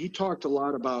 he talked a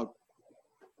lot about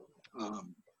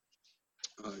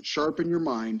sharpen your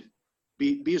mind,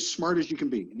 be as smart as you can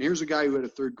be. And here's a guy who had a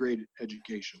third grade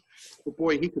education. But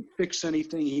boy, he could fix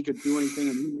anything, he could do anything,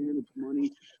 and he managed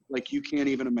money like you can't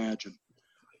even imagine.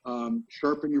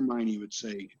 Sharpen your mind, he would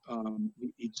say.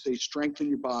 He'd say strengthen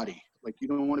your body. Like, you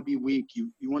don't want to be weak.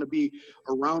 You want to be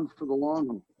around for the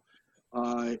long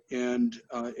haul. And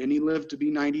he lived to be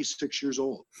 96 years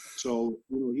old. So,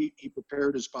 you know, he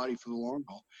prepared his body for the long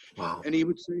haul. Wow. And he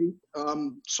would say,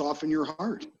 soften your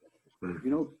heart. You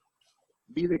know,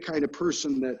 be the kind of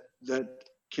person that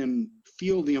can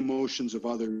feel the emotions of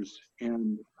others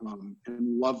and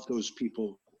love those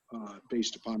people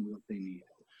based upon what they need.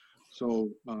 So,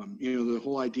 you know, the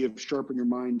whole idea of sharpen your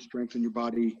mind, strengthen your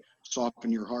body,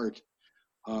 soften your heart.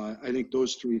 I think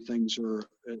those three things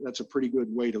that's a pretty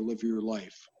good way to live your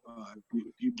life. If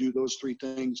you do those three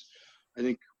things, I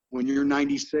think when you're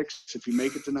 96, if you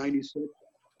make it to 96,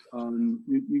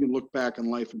 you can look back on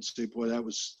life and say, boy, that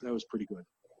was pretty good.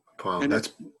 Wow, and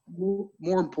that's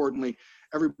more importantly,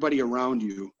 everybody around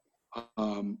you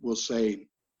will say,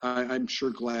 I'm sure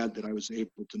glad that I was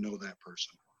able to know that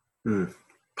person.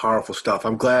 Powerful stuff.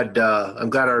 I'm glad I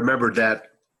remembered that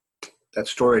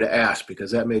story to ask,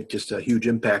 because that made just a huge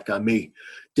impact on me.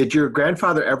 Did your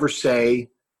grandfather ever say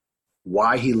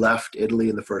why he left Italy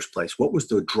in the first place? What was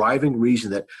the driving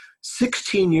reason that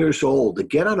 16 years old to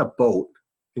get on a boat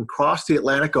and cross the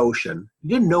Atlantic Ocean?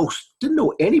 You didn't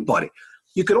know anybody.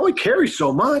 You could only carry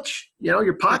so much. You know,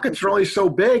 your pockets are only so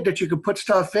big that you could put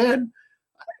stuff in.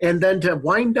 And then to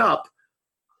wind up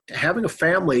having a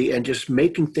family and just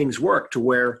making things work to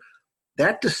where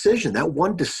that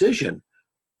one decision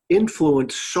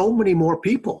influenced so many more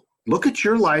people. Look at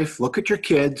your life, look at your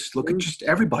kids, look at just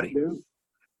everybody.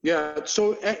 Yeah.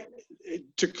 So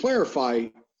to clarify,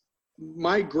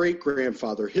 my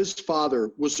great-grandfather, his father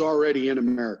was already in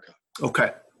America.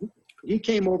 Okay. He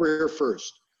came over here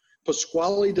first,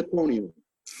 Pasquale Di Ponio.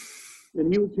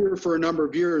 And he was here for a number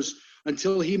of years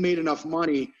until he made enough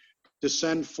money to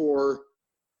send for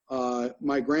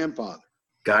my grandfather.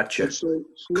 Gotcha. And so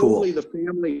slowly the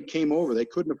family came over. They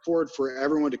couldn't afford for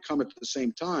everyone to come at the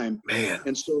same time. Man.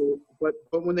 And so, but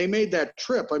when they made that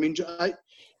trip, I mean, I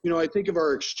think of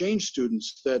our exchange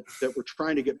students that were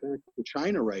trying to get back to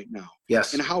China right now.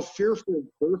 Yes. And how fearful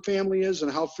their family is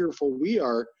and how fearful we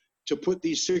are to put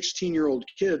these 16-year-old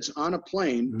kids on a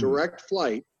plane, direct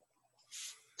flight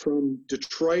from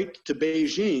Detroit to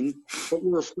Beijing, but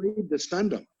we're afraid to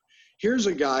send them. Here's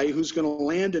a guy who's going to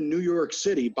land in New York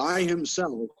City by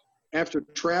himself after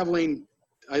traveling,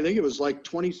 I think it was like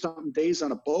 20-something days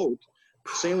on a boat,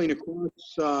 sailing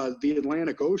across the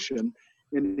Atlantic Ocean.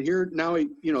 And here now,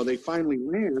 they finally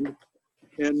land,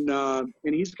 and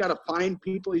he's got to find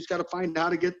people. He's got to find how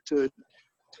to get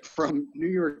from New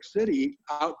York City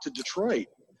out to Detroit.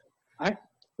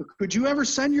 Could you ever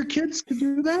send your kids to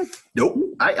do that?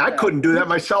 Nope. I couldn't do that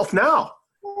myself now.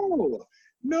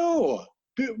 No.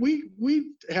 We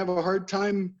have a hard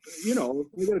time, we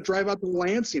got to drive out to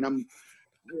Lansing. I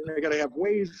got to have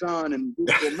Waze on and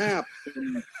Google Maps.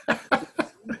 And,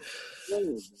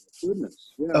 oh,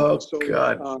 goodness. Yeah. Oh,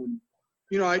 God.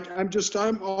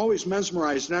 I'm always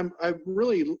mesmerized. And I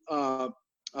really, I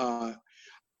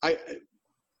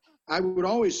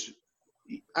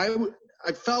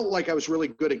felt like I was really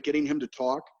good at getting him to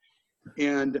talk.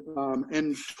 And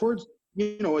towards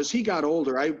you know, as he got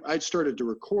older, I started to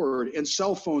record, and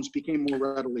cell phones became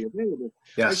more readily available.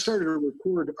 Yes. I started to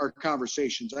record our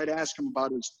conversations. I'd ask him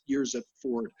about his years at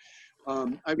Ford.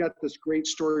 I've got this great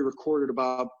story recorded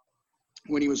about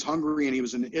when he was hungry and he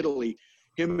was in Italy.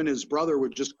 Him and his brother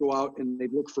would just go out and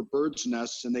they'd look for birds'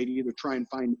 nests, and they'd either try and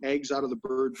find eggs out of the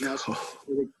bird's nest, or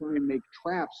they'd try and make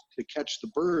traps to catch the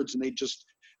birds. And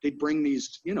they'd bring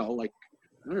these, you know, like,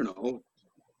 I don't know,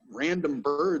 random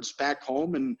birds back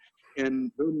home,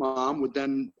 and their mom would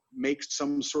then make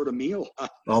some sort of meal.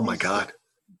 Oh my God.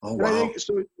 Oh, and I wow. think,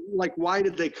 so, like, why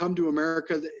did they come to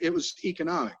America? It was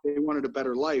economic. They wanted a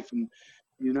better life, and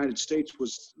the United States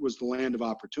was the land of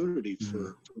opportunity for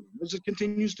them, as it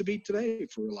continues to be today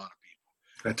for a lot of people.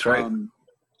 That's right.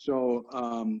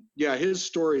 Yeah, his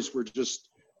stories were just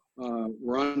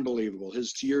were unbelievable.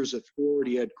 His years at Ford,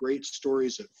 he had great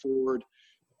stories at Ford.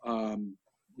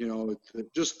 You know,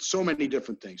 just so many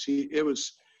different things. It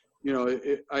was, you know,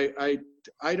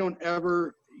 I don't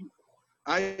ever.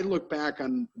 I look back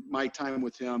on my time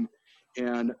with him,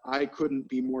 and I couldn't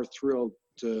be more thrilled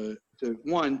to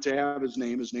have his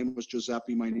name. His name was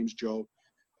Giuseppe. My name's Joe.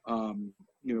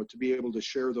 You know, to be able to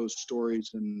share those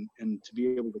stories and to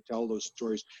be able to tell those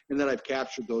stories, and that I've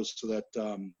captured those so that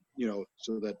you know,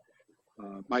 so that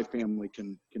my family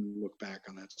can look back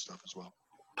on that stuff as well.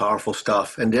 Powerful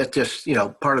stuff. And that just, you know,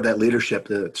 part of that leadership,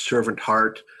 the servant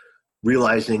heart,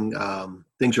 realizing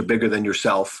things are bigger than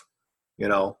yourself, you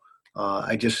know.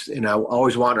 I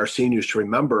always want our seniors to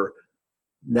remember,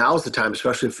 now's the time,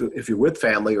 especially if you're with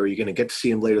family or you're going to get to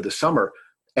see them later this summer,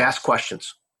 ask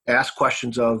questions. Ask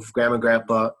questions of grandma and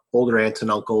grandpa, older aunts and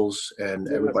uncles,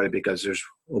 and everybody, because there's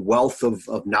a wealth of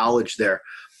knowledge there.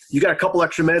 You got a couple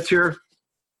extra minutes here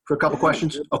for a couple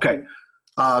questions? Okay.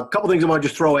 A couple things I want to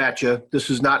just throw at you. This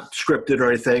is not scripted or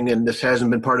anything, and this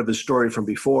hasn't been part of his story from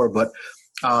before, but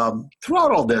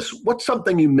throughout all this, what's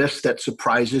something you miss that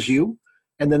surprises you?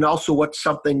 And then also, what's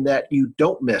something that you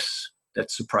don't miss that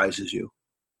surprises you?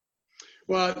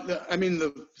 Well, I mean,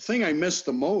 the thing I miss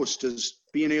the most is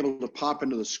being able to pop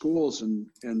into the schools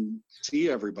and see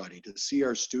everybody, to see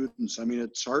our students. I mean,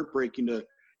 it's heartbreaking to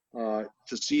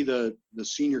see the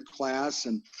senior class.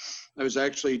 And I was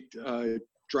actually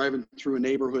driving through a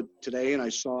neighborhood today, and I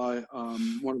saw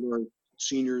one of our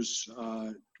seniors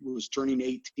who was turning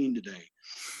 18 today.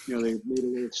 You know, they made a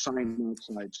little sign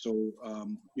outside. So,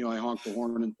 you know, I honked the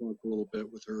horn and talked a little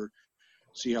bit with her,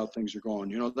 see how things are going.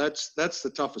 You know, that's the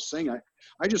toughest thing.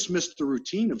 I just missed the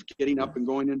routine of getting up and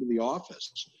going into the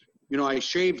office. You know, I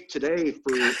shaved today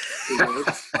for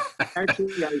this.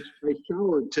 Actually, I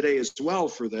showered today as well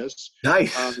for this.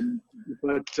 Nice.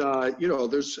 But you know,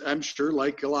 I'm sure,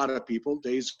 like a lot of people,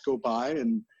 days go by,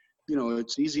 and you know,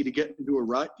 it's easy to get into a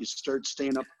rut. You start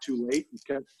staying up too late. You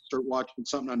start watching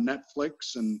something on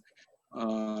Netflix, and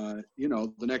you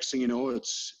know, the next thing you know,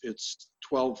 it's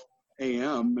 12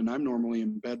 a.m. and I'm normally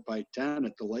in bed by 10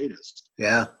 at the latest.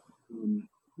 Yeah.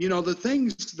 You know, the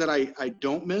things that I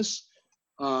don't miss,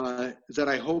 that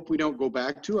I hope we don't go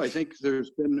back to. I think there's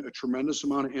been a tremendous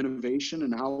amount of innovation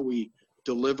in how we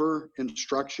deliver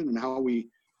instruction and how we,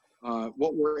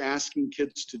 what we're asking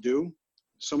kids to do.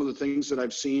 Some of the things that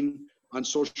I've seen on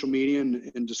social media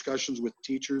and in discussions with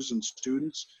teachers and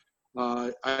students,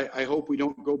 I hope we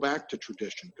don't go back to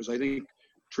tradition, because I think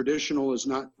traditional is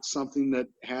not something that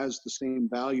has the same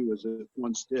value as it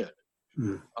once did.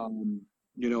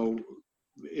 You know,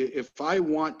 if I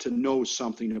want to know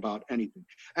something about anything,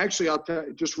 actually, I'll tell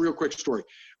you just a real quick story.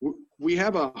 We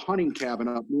have a hunting cabin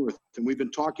up north, and we've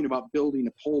been talking about building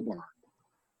a pole barn.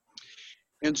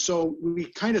 And so we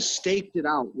kind of staked it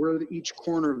out where each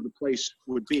corner of the place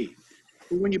would be.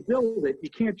 But when you build it,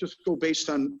 you can't just go based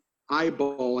on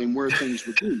eyeballing where things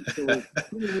would be. So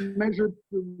I measured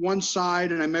one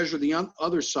side and I measured the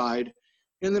other side,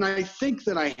 and then I think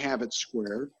that I have it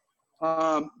square.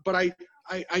 But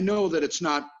I know that it's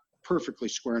not perfectly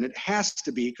square, and it has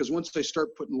to be, because once they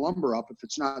start putting lumber up, if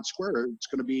it's not square, it's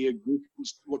going to be a goofy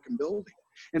looking building,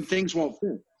 and things won't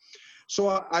fit.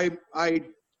 So I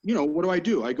you know, what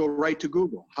do? I go right to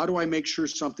Google. How do I make sure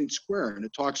something's square? And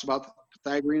it talks about the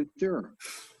Pythagorean theorem.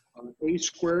 A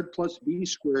squared plus B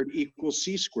squared equals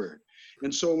C squared.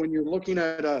 And so when you're looking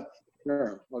at I'll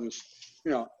just,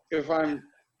 you know, if I'm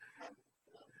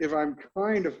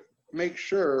trying to make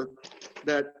sure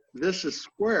that this is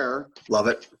square. Love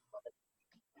it.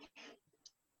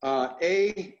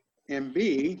 A and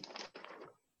B,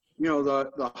 you know,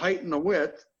 the height and the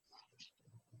width.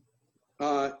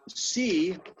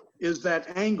 C is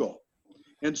that angle.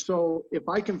 And so if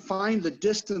I can find the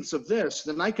distance of this,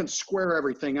 then I can square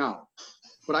everything out.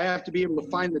 But I have to be able to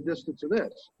find the distance of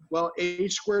this. well, A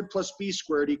squared plus B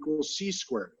squared equals C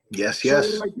squared. Yes, So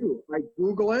yes. what do? I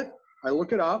Google it, I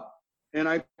look it up, and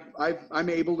I'm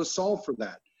able to solve for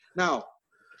that. Now,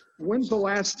 when's the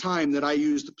last time that I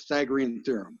used the Pythagorean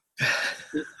theorem?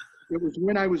 It was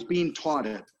when I was being taught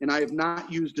it, and I have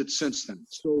not used it since then.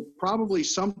 So probably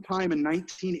sometime in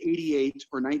 1988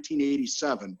 or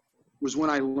 1987 was when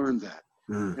I learned that.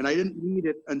 Mm. And I didn't need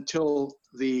it until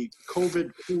the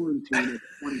COVID quarantine of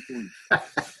 2020.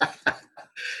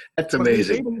 That's But I was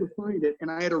amazing. able to find it, and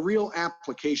I had a real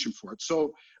application for it.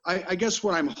 So I guess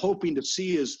what I'm hoping to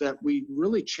see is that we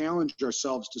really challenge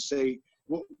ourselves to say,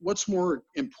 what's more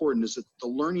important? Is it the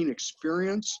learning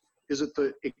experience? Is it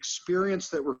the experience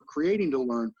that we're creating to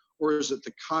learn, or is it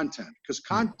the content? Because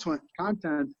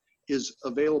content is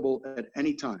available at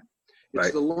any time. It's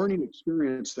Right. the learning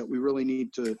experience that we really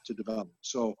need to develop.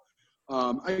 So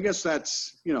I guess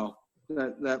that's,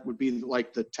 that would be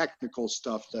like the technical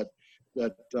stuff that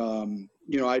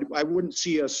I wouldn't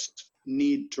see us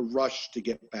need to rush to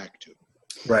get back to.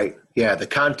 Right. Yeah. The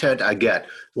content I get.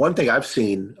 One thing I've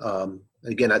seen,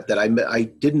 again, that I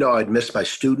didn't know I'd miss my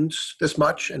students this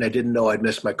much, and I didn't know I'd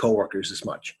miss my coworkers this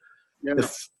much. Yeah,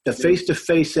 The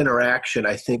face-to-face interaction,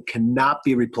 I think, cannot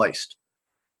be replaced.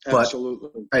 absolutely.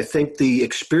 But I think the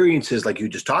experiences, like you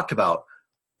just talked about,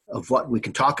 of what we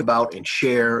can talk about and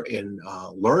share and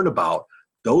learn about,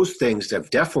 those things have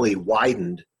definitely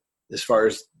widened as far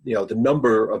as the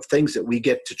number of things that we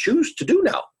get to choose to do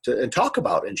now and talk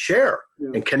about and share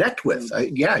and connect with.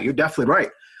 Yeah, you're definitely right.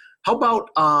 How about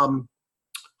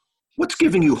what's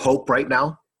giving you hope right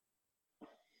now?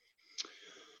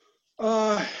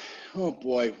 Oh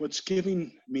boy, what's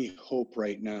giving me hope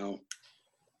right now?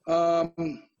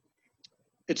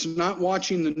 It's not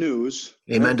watching the news.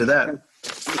 Amen to that.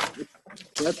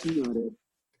 That's not it.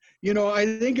 I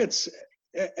think it's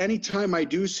anytime I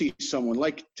do see someone,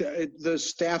 like the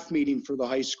staff meeting for the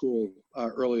high school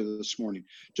earlier this morning,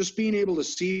 just being able to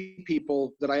see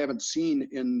people that I haven't seen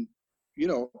in,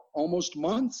 almost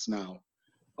months now,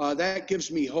 that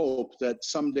gives me hope that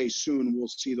someday soon we'll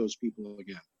see those people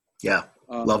again. Yeah,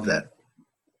 love that.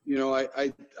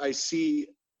 I see,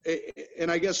 and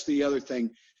I guess the other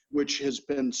thing, which has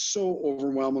been so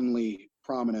overwhelmingly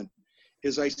prominent,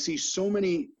 is I see so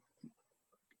many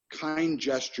kind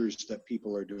gestures that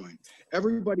people are doing.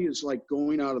 Everybody is like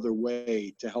going out of their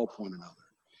way to help one another.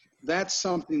 That's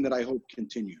something that I hope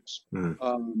continues.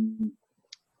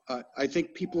 I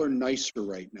think people are nicer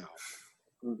right now.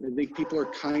 I think people are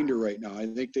kinder right now. I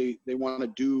think they want to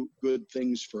do good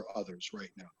things for others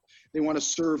right now. They want to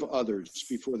serve others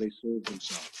before they serve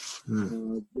themselves.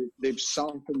 They've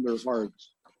softened their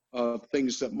hearts of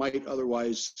things that might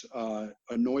otherwise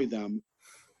annoy them.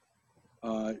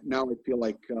 Now I feel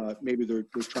like maybe they're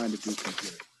trying to do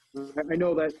something. I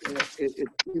know that it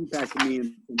impacted me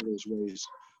in some of those ways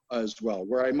as well,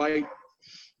 where I might,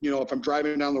 if I'm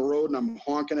driving down the road and I'm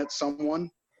honking at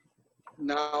someone,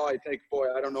 now I think, boy,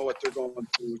 I don't know what they're going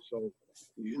through, so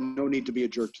no need to be a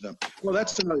jerk to them. Well,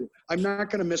 that's another. I'm not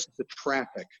going to miss the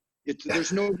traffic.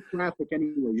 There's no traffic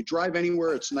anywhere. You drive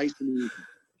anywhere, it's nice and easy.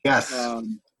 Yes.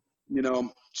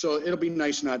 So it'll be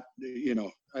nice not,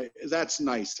 that's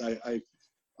nice.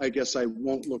 I guess I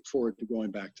won't look forward to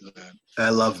going back to that. I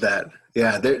love that.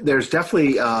 Yeah, there's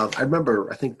definitely, I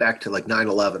remember, I think back to like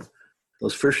 9/11,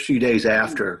 those first few days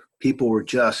after, people were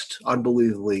just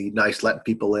unbelievably nice, letting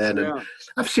people in. And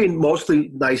I've seen mostly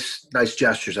nice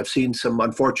gestures. I've seen some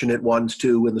unfortunate ones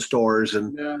too in the stores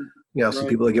and, some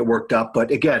people that get worked up. But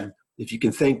again, if you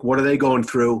can think, what are they going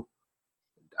through?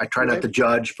 I try not to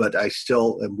judge, but I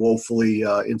still am woefully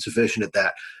insufficient at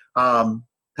that. How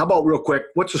about real quick,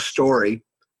 what's a story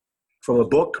from a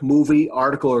book, movie,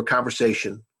 article, or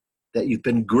conversation that you've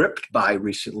been gripped by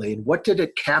recently, and what did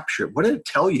it capture? What did it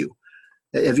tell you?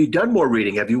 Have you done more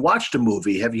reading? Have you watched a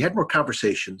movie? Have you had more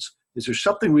conversations? Is there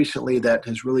something recently that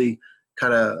has really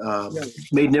kind of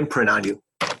made an imprint on you?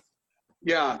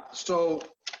 Yeah, so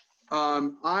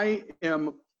I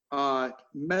am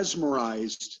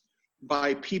mesmerized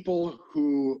by people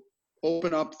who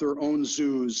open up their own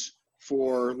zoos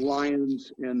for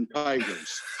lions and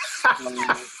tigers.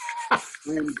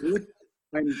 I'm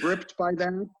gripped by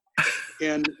that.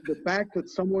 And the fact that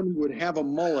someone would have a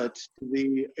mullet to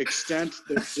the extent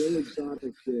that Joe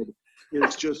Exotic did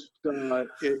is just,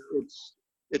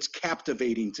 it's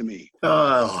captivating to me.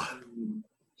 Oh.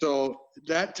 So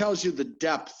that tells you the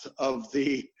depth of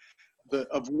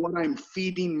of what I'm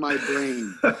feeding my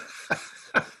brain.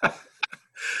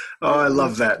 Oh, I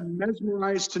love that. I'm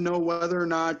mesmerized to know whether or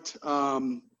not,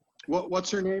 what's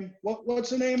her name?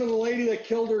 What's the name of the lady that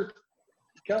killed her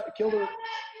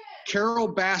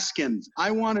Carol Baskin.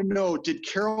 I want to know, did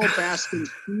Carol Baskin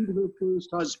feed her first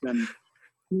husband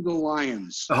to the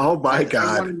lions? Oh my I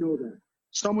God. want to know that.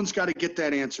 Someone's got to get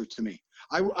that answer to me.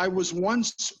 I was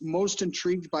once most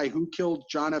intrigued by who killed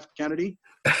John F. Kennedy.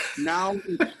 Now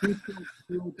it's who killed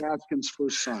Carol Baskin's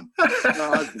first son,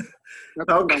 husband. That's what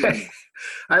I wanna Okay. know.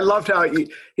 I loved how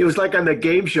he was like on the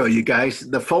game show, you guys,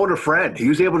 the phone a friend. He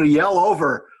was able to yell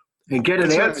over and get an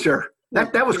That's right. answer.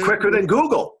 That was quicker than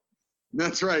Google.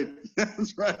 That's right.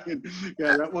 That's right.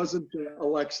 Yeah, that wasn't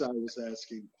Alexa I was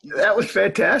asking. That was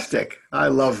fantastic. I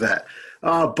love that.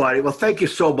 Oh, buddy. Well, thank you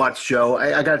so much, Joe.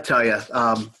 I got to tell you,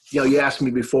 you asked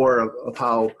me before of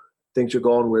how things are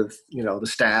going with, the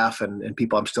staff and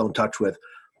people I'm still in touch with.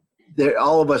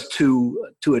 All of us to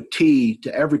a T,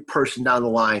 to every person down the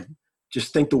line,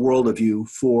 just think the world of you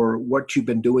for what you've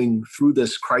been doing through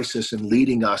this crisis and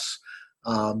leading us.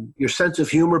 Your sense of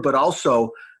humor, but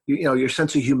also, your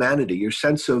sense of humanity, your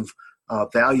sense of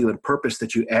value and purpose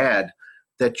that you add,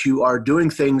 that you are doing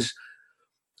things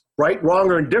right,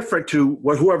 wrong, or indifferent to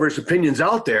whoever's opinions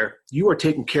out there. You are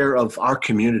taking care of our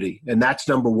community. And that's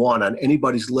number one on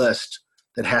anybody's list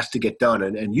that has to get done.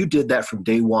 And you did that from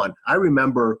day one. I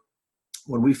remember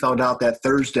when we found out that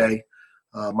Thursday,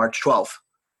 March 12th,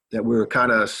 that we were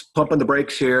kind of pumping the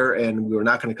brakes here and we were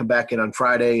not going to come back in on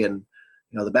Friday. And,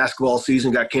 the basketball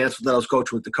season got canceled that I was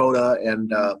coaching with Dakota, and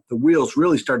the wheels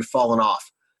really started falling off.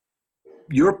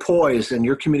 Your poise and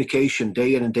your communication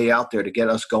day in and day out there to get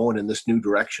us going in this new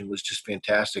direction was just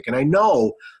fantastic. And I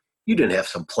know you didn't have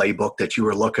some playbook that you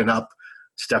were looking up,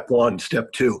 step one,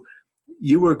 step two.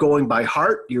 You were going by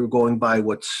heart. You were going by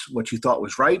what you thought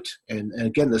was right. And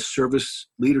again, the service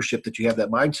leadership that you have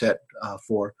that mindset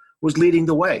for was leading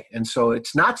the way. And so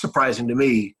it's not surprising to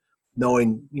me,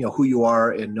 knowing who you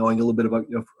are and knowing a little bit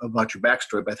about your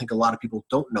backstory. But I think a lot of people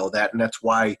don't know that, and that's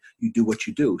why you do what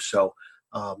you do. So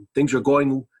things are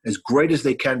going as great as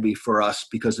they can be for us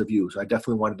because of you. So I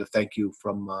definitely wanted to thank you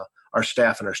from our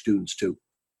staff and our students too.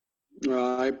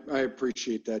 I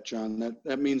appreciate that, John.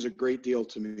 That means a great deal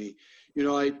to me.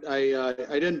 I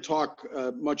didn't talk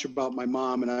much about my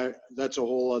mom, and that's a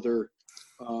whole other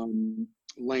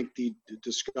lengthy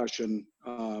discussion.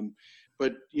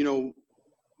 But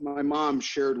my mom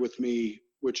shared with me,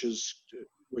 which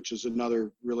is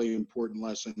another really important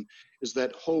lesson, is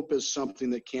that hope is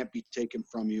something that can't be taken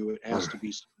from you. It has to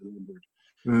be surrendered.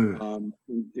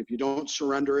 If you don't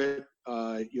surrender it,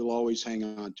 you'll always hang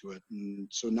on to it. And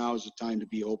so now is the time to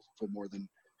be hopeful more than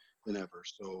ever.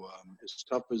 So as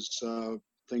tough as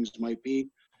things might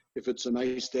be, if it's a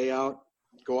nice day out,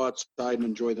 go outside and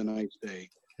enjoy the nice day.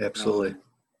 Absolutely.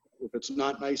 If it's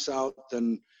not nice out,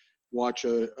 then watch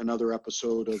another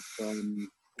episode of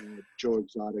Joe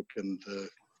Exotic and the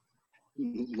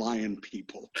Lion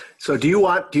People. So do you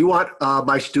want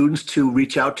my students to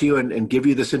reach out to you and give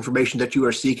you this information that you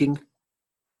are seeking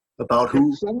about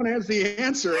who? If someone has the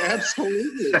answer,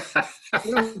 absolutely. I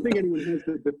don't think anyone has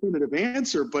the definitive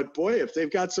answer, but boy, if they've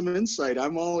got some insight,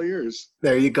 I'm all ears.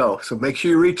 There you go. So make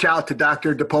sure you reach out to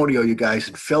Dr. DePonio, you guys,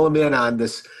 and fill him in on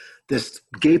this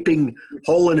gaping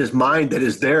hole in his mind that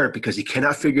is there because he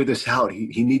cannot figure this out.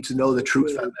 He needs to know the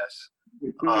truth on this.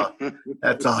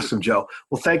 That's awesome, Joe.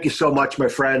 Well, thank you so much, my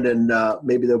friend. And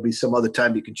maybe there'll be some other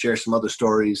time you can share some other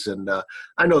stories. And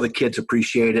I know the kids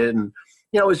appreciate it. And,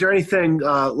 is there anything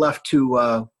left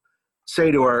to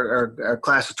say to our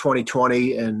class of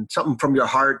 2020 and something from your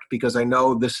heart? Because I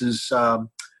know this is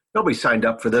nobody signed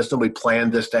up for this. Nobody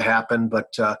planned this to happen.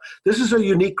 But this is a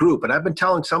unique group. And I've been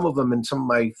telling some of them in some of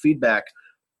my feedback,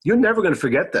 you're never going to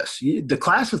forget this. The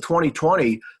class of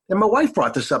 2020, and my wife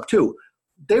brought this up too,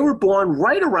 they were born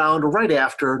right around or right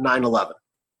after 9/11.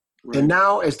 Right. And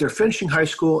now as they're finishing high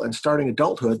school and starting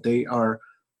adulthood,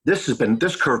 this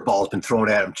curveball has been thrown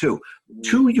at them too. Mm-hmm.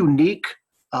 Two unique,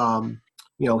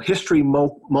 history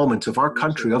moments of our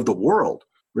country, of the world,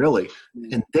 really.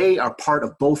 Mm-hmm. And they are part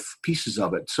of both pieces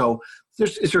of it. So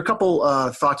is there a couple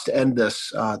thoughts to end this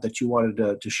that you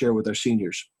wanted to share with our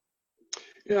seniors?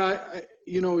 Yeah,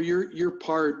 you're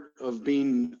part of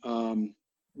being,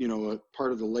 a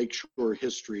part of the Lakeshore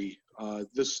history.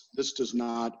 This does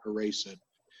not erase it.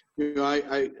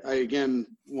 I again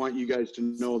want you guys to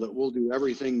know that we'll do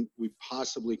everything we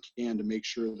possibly can to make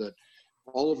sure that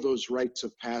all of those rites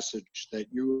of passage that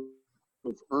you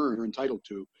have earned or entitled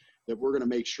to, that we're going to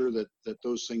make sure that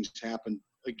those things happen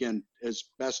again as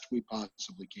best we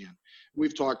possibly can.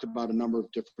 We've talked about a number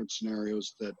of different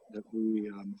scenarios that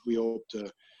we hope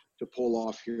to pull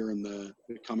off here in the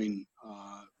coming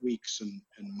weeks and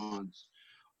months.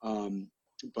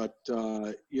 But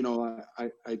I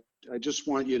just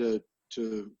want you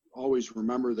to always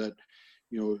remember that,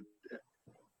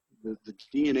 the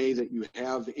DNA that you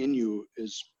have in you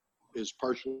is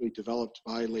partially developed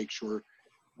by Lakeshore,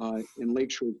 and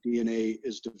Lakeshore's DNA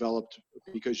is developed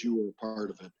because you were a part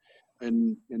of it,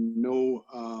 and no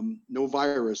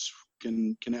virus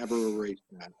can ever erase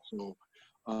that. So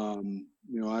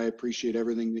I appreciate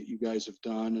everything that you guys have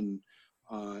done,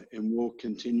 and we'll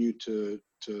continue to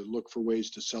look for ways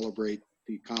to celebrate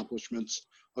the accomplishments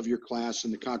of your class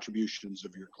and the contributions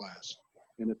of your class.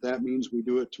 And if that means we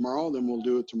do it tomorrow, then we'll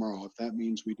do it tomorrow. If that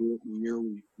means we do it in a year,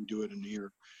 we do it in a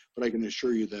year. But I can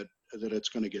assure you that it's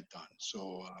going to get done.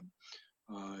 So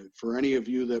for any of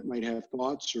you that might have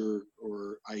thoughts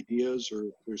or ideas, or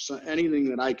if there's anything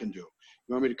that I can do, you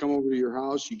want me to come over to your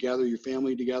house, you gather your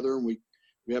family together, and we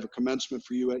have a commencement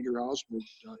for you at your house.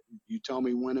 You tell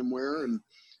me when and where, and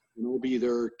we'll be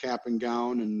there cap and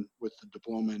gown and with the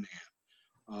diploma in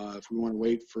hand. If we want to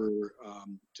wait for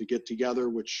to get together,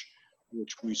 which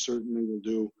we certainly will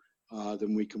do,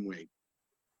 then we can wait.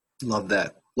 Love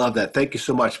that. Love that. Thank you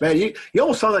so much, man. You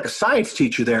almost sound like a science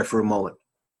teacher there for a moment.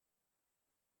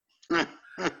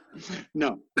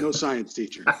 No science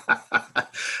teacher.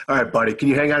 All right, buddy. Can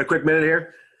you hang on a quick minute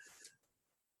here?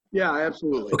 Yeah,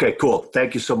 absolutely. Okay, cool.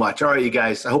 Thank you so much. All right, you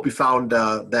guys. I hope you found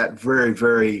that very,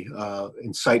 very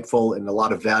insightful and a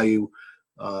lot of value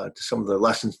to some of the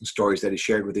lessons and stories that he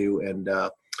shared with you. And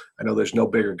I know there's no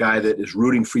bigger guy that is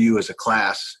rooting for you as a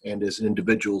class and as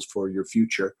individuals for your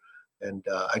future. And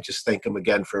I just thank him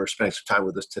again for spending some time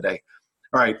with us today.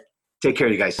 All right. Take care,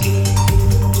 you guys.